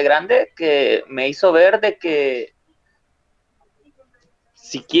bastante grande, que me hizo ver de que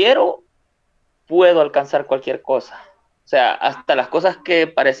si quiero, puedo alcanzar cualquier cosa. O sea, hasta las cosas que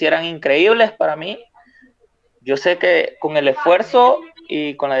parecieran increíbles para mí, yo sé que con el esfuerzo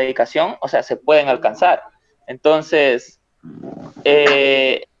y con la dedicación, o sea, se pueden alcanzar. Entonces,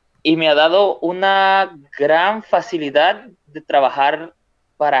 y me ha dado una gran facilidad de trabajar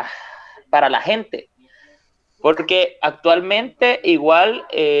para la gente. Porque actualmente igual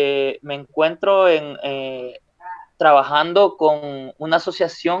me encuentro trabajando con una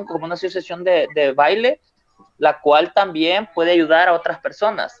asociación, como una asociación de baile, la cual también puede ayudar a otras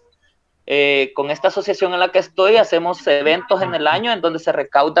personas. Con esta asociación en la que estoy, hacemos eventos en el año en donde se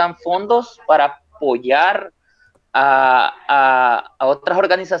recaudan fondos para apoyar a otras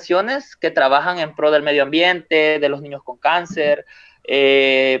organizaciones que trabajan en pro del medio ambiente, de los niños con cáncer,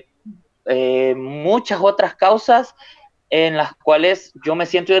 muchas otras causas en las cuales yo me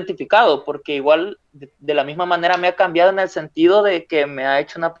siento identificado, porque igual de la misma manera me ha cambiado en el sentido de que me ha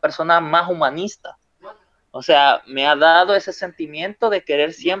hecho una persona más humanista. O sea, me ha dado ese sentimiento de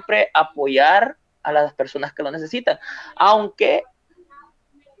querer siempre apoyar a las personas que lo necesitan, aunque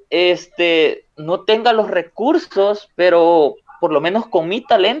no tenga los recursos, pero por lo menos con mi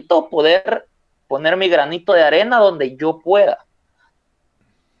talento poder poner mi granito de arena donde yo pueda.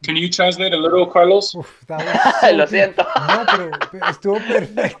 Can you translate a little, Carlos? Uf, that was so Lo deep. siento. No, pero estuvo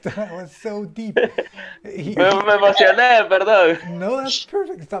perfecto. That was so deep. Me emocioné, perdón. No, that's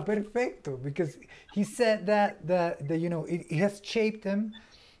perfect. Está perfecto, because he said that it has shaped him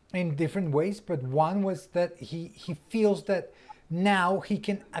in different ways, but one was that he feels that now he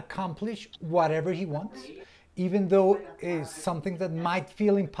can accomplish whatever he wants, even though it's something that might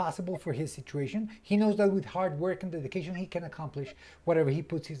feel impossible for his situation. He knows that with hard work and dedication, he can accomplish whatever he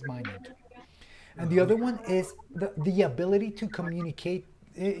puts his mind into. And the other one is the ability to communicate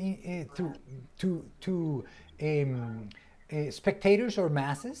to spectators or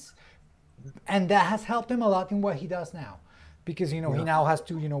masses, and that has helped him a lot in what he does now, because he now has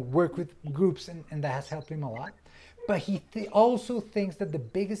to work with groups, and that has helped him a lot. But he also thinks that the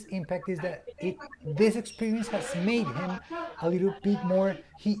biggest impact is that this experience has made him a little bit more.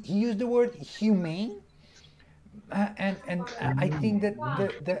 He used the word humane, and I think that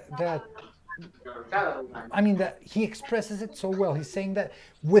he expresses it so well. He's saying that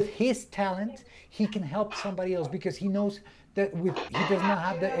with his talent, he can help somebody else, because he knows that he does not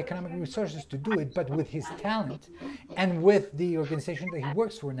have the economic resources to do it, but with his talent and with the organization that he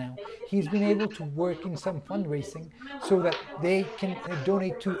works for now, he's been able to work in some fundraising so that they can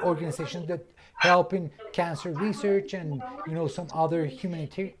donate to organizations that help in cancer research and some other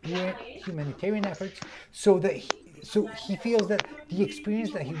humanitarian efforts, so he feels that the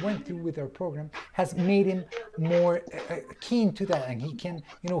experience that he went through with our program has made him more keen to that, and he can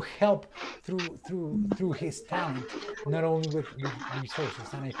help through his talent, not only with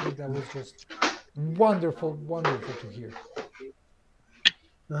resources. And I think that was just wonderful to hear.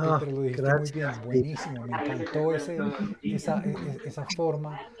 Peter, lo dijiste muy bien, buenísimo, me encantó esa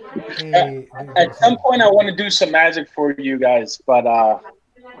forma. At some point I want to do some magic for you guys, but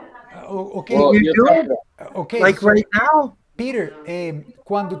okay. Well, you do it? Okay, like so, right now? Peter,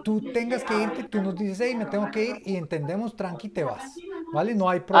 cuando tú tengas que irte, tú nos dices, hey, me tengo que ir, y entendemos, tranqui, te vas, ¿vale? No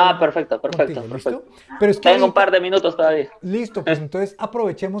hay problema. Perfecto. ¿Listo? Pero es que tengo un par de minutos todavía. Listo, pues entonces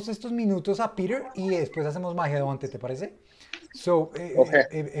aprovechemos estos minutos a Peter y después hacemos magia de Devante, ¿te parece? So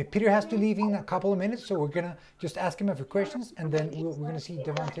Peter has to leave in a couple of minutes, so we're gonna just ask him a few questions, and then we're gonna see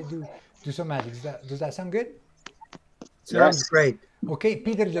Devante do some magic. Does that sound good? Sounds great. Ok,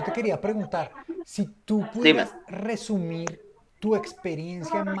 Peter, yo te quería preguntar, si tú pudieras resumir tu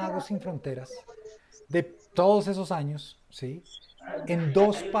experiencia en Magos Sin Fronteras de todos esos años, ¿sí? En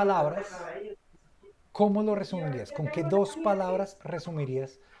 2 palabras, ¿cómo lo resumirías? ¿Con qué 2 palabras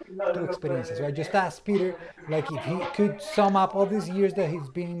resumirías tu experiencia? So I just asked Peter, like, if he could sum up all these years that he's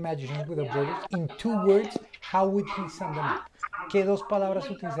been in Magicians Without Borders in 2 words, how would he sum them up? ¿qué dos palabras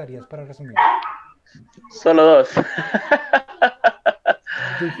utilizarías para resumir? Solo dos.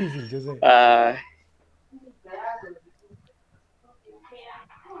 Difícil, yo sé.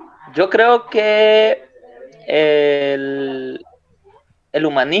 Yo creo que el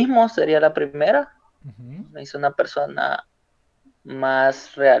humanismo sería la primera. Me hizo una persona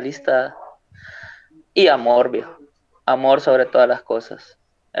más realista. Y amor, viejo. Amor sobre todas las cosas.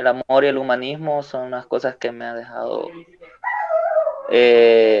 El amor y el humanismo son las cosas que me han dejado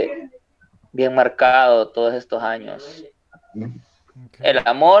bien marcado todos estos años. Okay. El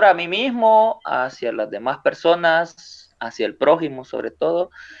amor a mí mismo, hacia las demás personas, hacia el prójimo sobre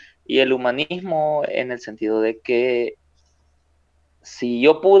todo, y el humanismo en el sentido de que si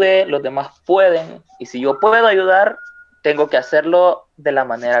yo pude, los demás pueden, y si yo puedo ayudar, tengo que hacerlo de la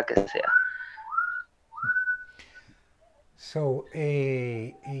manera que sea. So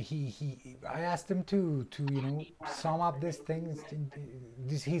I asked him to sum up these things,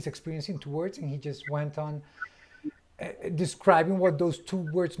 his experience into words, and he just went on describing what those two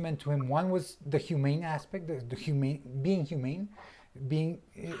words meant to him. One was the humane aspect, the humane, being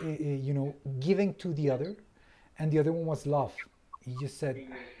giving to the other, and the other one was love. He just said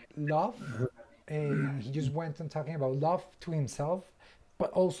love, and he just went on talking about love to himself,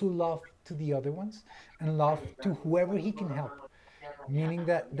 but also love to the other ones, and love to whoever he can help. Meaning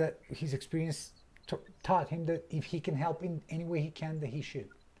that his experience taught him that if he can help in any way he can, that he should.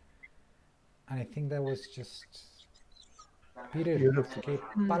 And I think that was just... Peter, qué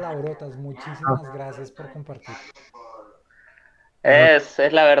palabrotas, muchísimas gracias por compartir. Es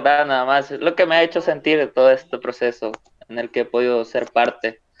la verdad nada más, es lo que me ha hecho sentir todo este proceso en el que he podido ser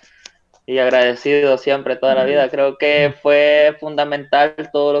parte. Y agradecido siempre toda la vida. Creo que fue fundamental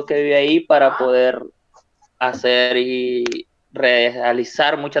todo lo que viví ahí para poder hacer y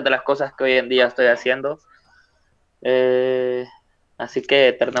realizar muchas de las cosas que hoy en día estoy haciendo. Así que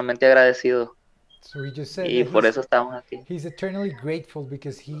eternamente agradecido. So he just said y por eso estamos aquí. He's eternally grateful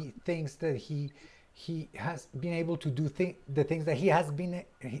because he thinks that he has been able to do the things that he has been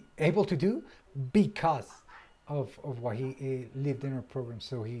able to do because of what he lived in our program.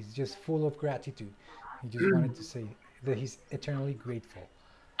 So he's just full of gratitude. He just wanted to say that he's eternally grateful.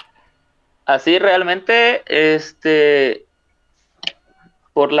 Así realmente,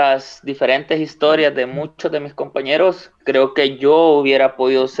 por las diferentes historias de muchos de mis compañeros, creo que yo hubiera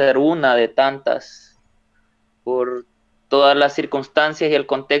podido ser una de tantas por todas las circunstancias y el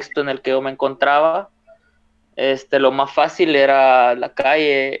contexto en el que yo me encontraba. Lo más fácil era la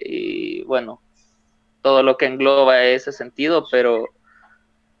calle y bueno, todo lo que engloba ese sentido, pero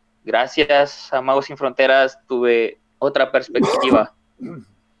gracias a Magos Sin Fronteras tuve otra perspectiva.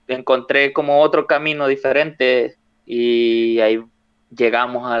 Encontré como otro camino diferente y ahí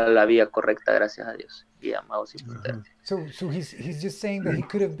llegamos a la vía correcta, gracias a Dios. Y a Magos Sin Fronteras. So he's just saying that he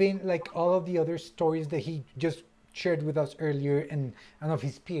could have been like all of the other stories that he just shared with us earlier and of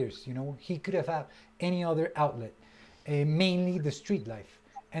his peers, he could have had any other outlet, mainly the street life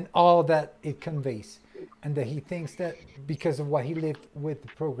and all that it conveys. And that he thinks that because of what he lived with the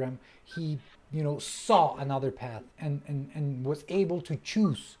program, he, saw another path and was able to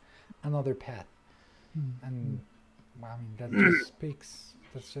choose another path. And I mean, that just speaks,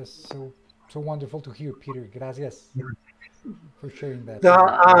 that's just so wonderful to hear, Peter. Gracias for sharing that.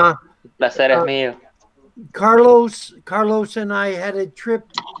 Placer es mío. Carlos and I had a trip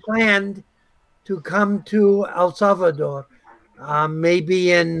planned to come to El Salvador.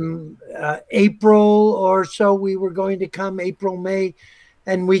 Maybe in April or so, we were going to come, April, May,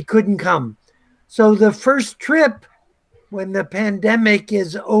 and we couldn't come. So the first trip, when the pandemic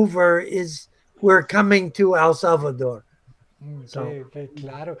is over, we're coming to El Salvador. Okay,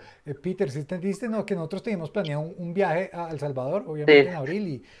 claro. Peter, ¿sí entendiste? No, que nosotros teníamos planeado un viaje a El Salvador, obviamente en abril,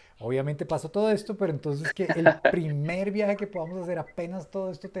 y obviamente pasó todo esto, pero entonces que el primer viaje que podamos hacer apenas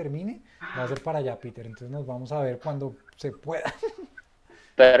todo esto termine, va a ser para allá, Peter. Entonces nos vamos a ver cuando se pueda.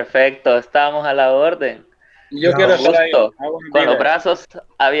 Perfecto, estamos a la orden. Yo quiero estar ahí. Con los brazos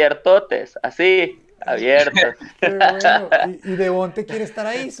abiertotes, así, abiertos. Qué bueno. Y Devonte quiere estar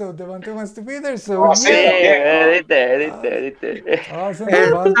ahí, so Devonte wants to be there. So sí, edite. Awesome,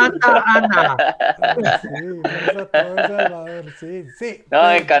 Santa Ana. Sí, vamos a todo El Salvador, sí. No,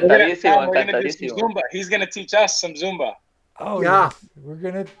 encantadísimo. He's gonna teach us some Zumba. Oh, yeah. Yes.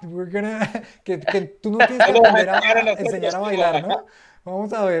 We're gonna que tú no tienes que aprender a enseñar a bailar, ¿no?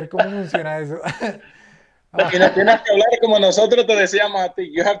 Vamos a ver cómo funciona eso. Y no tienes que hablar como nosotros te decíamos a ti.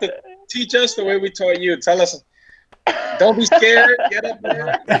 You have to teach us the way we taught you. Tell us, don't be scared, get up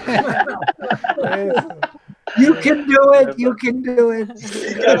there. You can do it.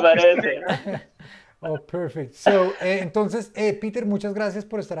 Me parece. Oh, perfect. So, entonces, Peter, muchas gracias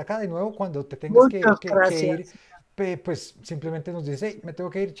por estar acá de nuevo. Cuando te tengas Muchas que ir, gracias. pues simplemente nos dice, "Hey, me tengo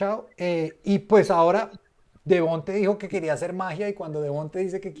que ir, chao." Y pues ahora, Devonte dijo que quería hacer magia y cuando Devonte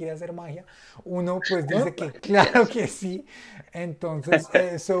dice que quiere hacer magia, uno pues dice que claro que sí. Entonces,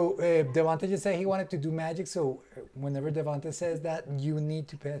 Devonte just said he wanted to do magic. So whenever Devonte says that, you need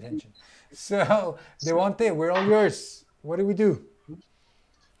to pay attention. So, Devonte, we're all yours. What do we do?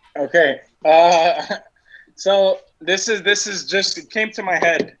 Okay. So this is just it came to my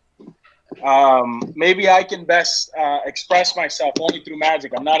head. Maybe I can best express myself only through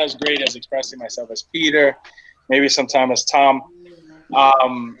magic. I'm not as great as expressing myself as Peter, maybe sometime as Tom.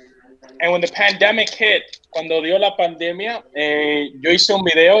 And when the pandemic hit, cuando dio la pandemia, yo hice un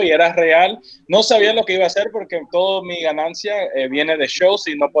video y era real. No sabía lo que iba a hacer porque toda mi ganancia viene de shows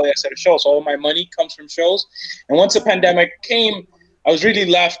y no podía hacer shows. All my money comes from shows. And once the pandemic came, I was really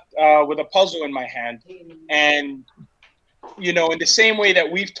left with a puzzle in my hand. And you know, in the same way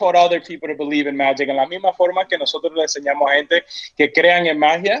that we've taught other people to believe in magic, en la misma forma que nosotros le enseñamos a gente que crean en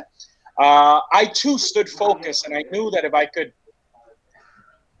magia, I too stood focused, and I knew that if I could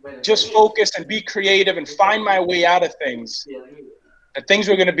just focus and be creative and find my way out of things, that things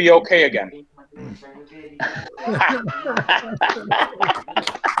were going to be okay again.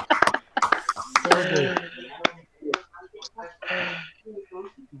 So good.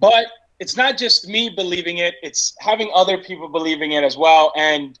 But it's not just me believing it, it's having other people believing it as well.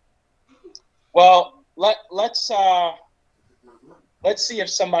 And well, let's see if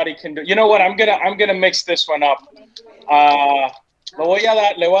somebody can do. You know what? I'm gonna mix this one up. Le voy a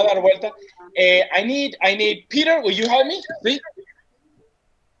dar vuelta. I need Peter. Will you help me? ¿Sí?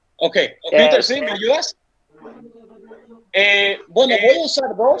 Okay, Peter, ¿sí? ¿Me ayudas? Bueno, voy a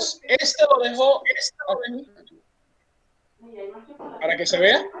usar dos. Este lo dejo aquí para que se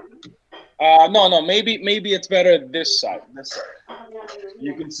vea. No, maybe it's better this side. This side.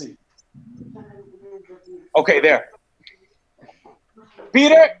 You can see. Okay, there.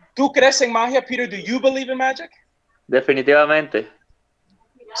 Peter, ¿tú crees en magia? Peter, do you believe in magic? Definitivamente.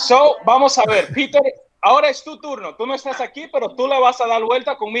 So, vamos a ver, Peter, ahora es tu turno. Tú no estás aquí, pero tú le vas a dar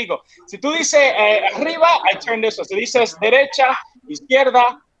vuelta conmigo. Si tú dices arriba, I turn this way. Si dices derecha,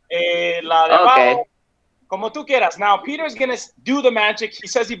 izquierda, la de abajo, como tú quieras. Now, Peter's going to do the magic. He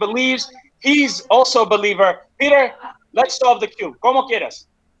says he believes. He's also a believer. Peter, let's solve the cube. ¿Cómo quieras?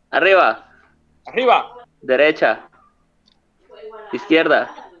 Arriba. Arriba. Derecha. Izquierda.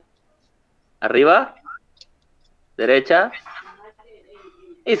 Arriba. Derecha.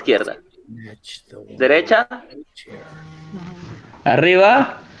 Izquierda. Derecha.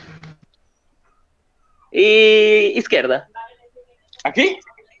 Arriba. Y izquierda. ¿Aquí?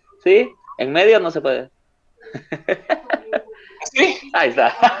 Sí, en medio no se puede. ¿Sí? Ahí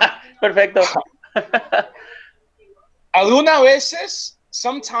está. Perfecto. Algunas veces,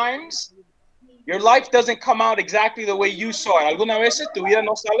 sometimes, your life doesn't come out exactly the way you saw it. Algunas veces tu vida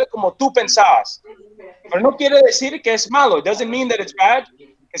no sale como tú pensabas. Pero no quiere decir que es malo. It doesn't mean that it's bad,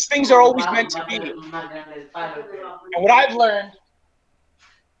 because things are always meant to be. And what I've learned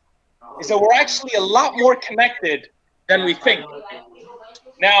is that we're actually a lot more connected than we think.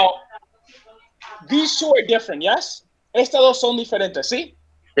 Now, these two are different, yes? Estas dos son diferentes, ¿sí?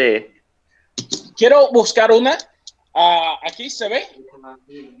 Sí. Quiero buscar una. Aquí se ve.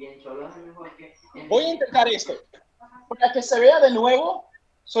 Voy a intentar esto para que se vea de nuevo,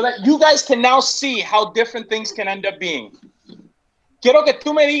 so that you guys can now see how different things can end up being. Quiero que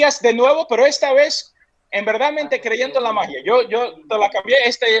tú me digas de nuevo, pero esta vez en verdadmente creyendo en la magia. Yo te la cambié,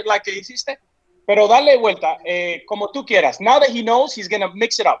 esta es la que hiciste, pero dale vuelta, como tú quieras. Now that he knows, he's gonna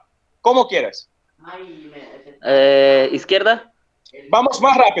mix it up. ¿Cómo quieres? Izquierda. Vamos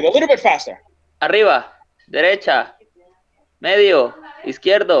más rápido, a little bit faster. Arriba. Derecha. Medio.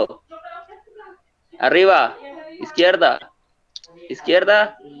 Izquierdo. Arriba. Izquierda.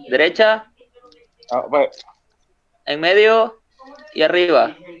 Izquierda. Derecha. En medio. Y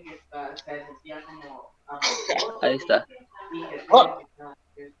arriba. Ahí está.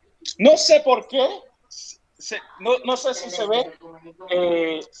 No sé por qué. No sé si se ve.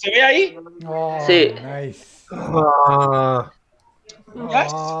 ¿Se ve ahí? Oh, sí. Nice.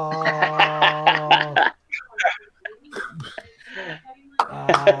 Yes?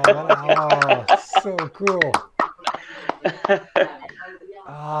 So cool.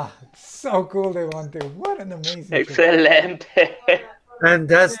 So cool, Devonte. What an amazing Excelente.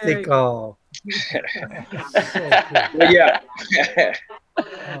 Fantastico. So cool. Yeah.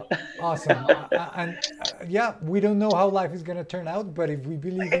 Awesome. And yeah, we don't know how life is going to turn out, but if we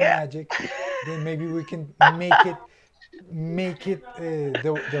believe in magic, then maybe we can make it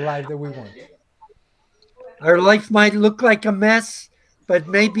the life that we want. Our life might look like a mess, but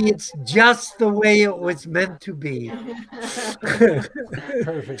maybe it's just the way it was meant to be. Perfect.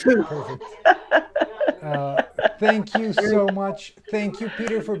 Perfect. Thank you so much. Thank you,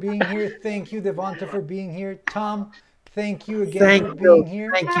 Peter, for being here. Thank you, Devonta, for being here. Tom, thank you again Thank for you. being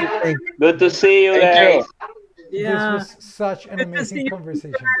here. Thank you. Thank you. Good to see you Thank guys. you. This was such an Good to see amazing you,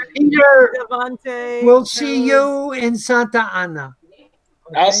 conversation. Peter, Devontae. we'll see you in Santa Ana.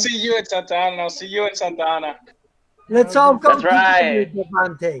 I'll Okay? see you in Santa Ana. And I'll see you in Santa Ana. Let's all go That's right. together,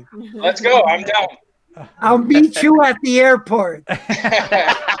 Devante. Let's go. I'm down. I'll meet you at the airport.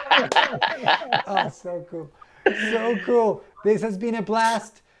 Oh, so cool. So cool. This has been a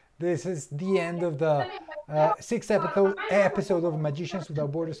blast. This is the end of the sixth episode of Magicians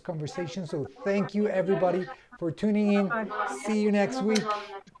Without Borders conversation. So thank you, everybody, for tuning in. See you next week.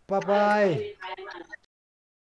 Bye-bye.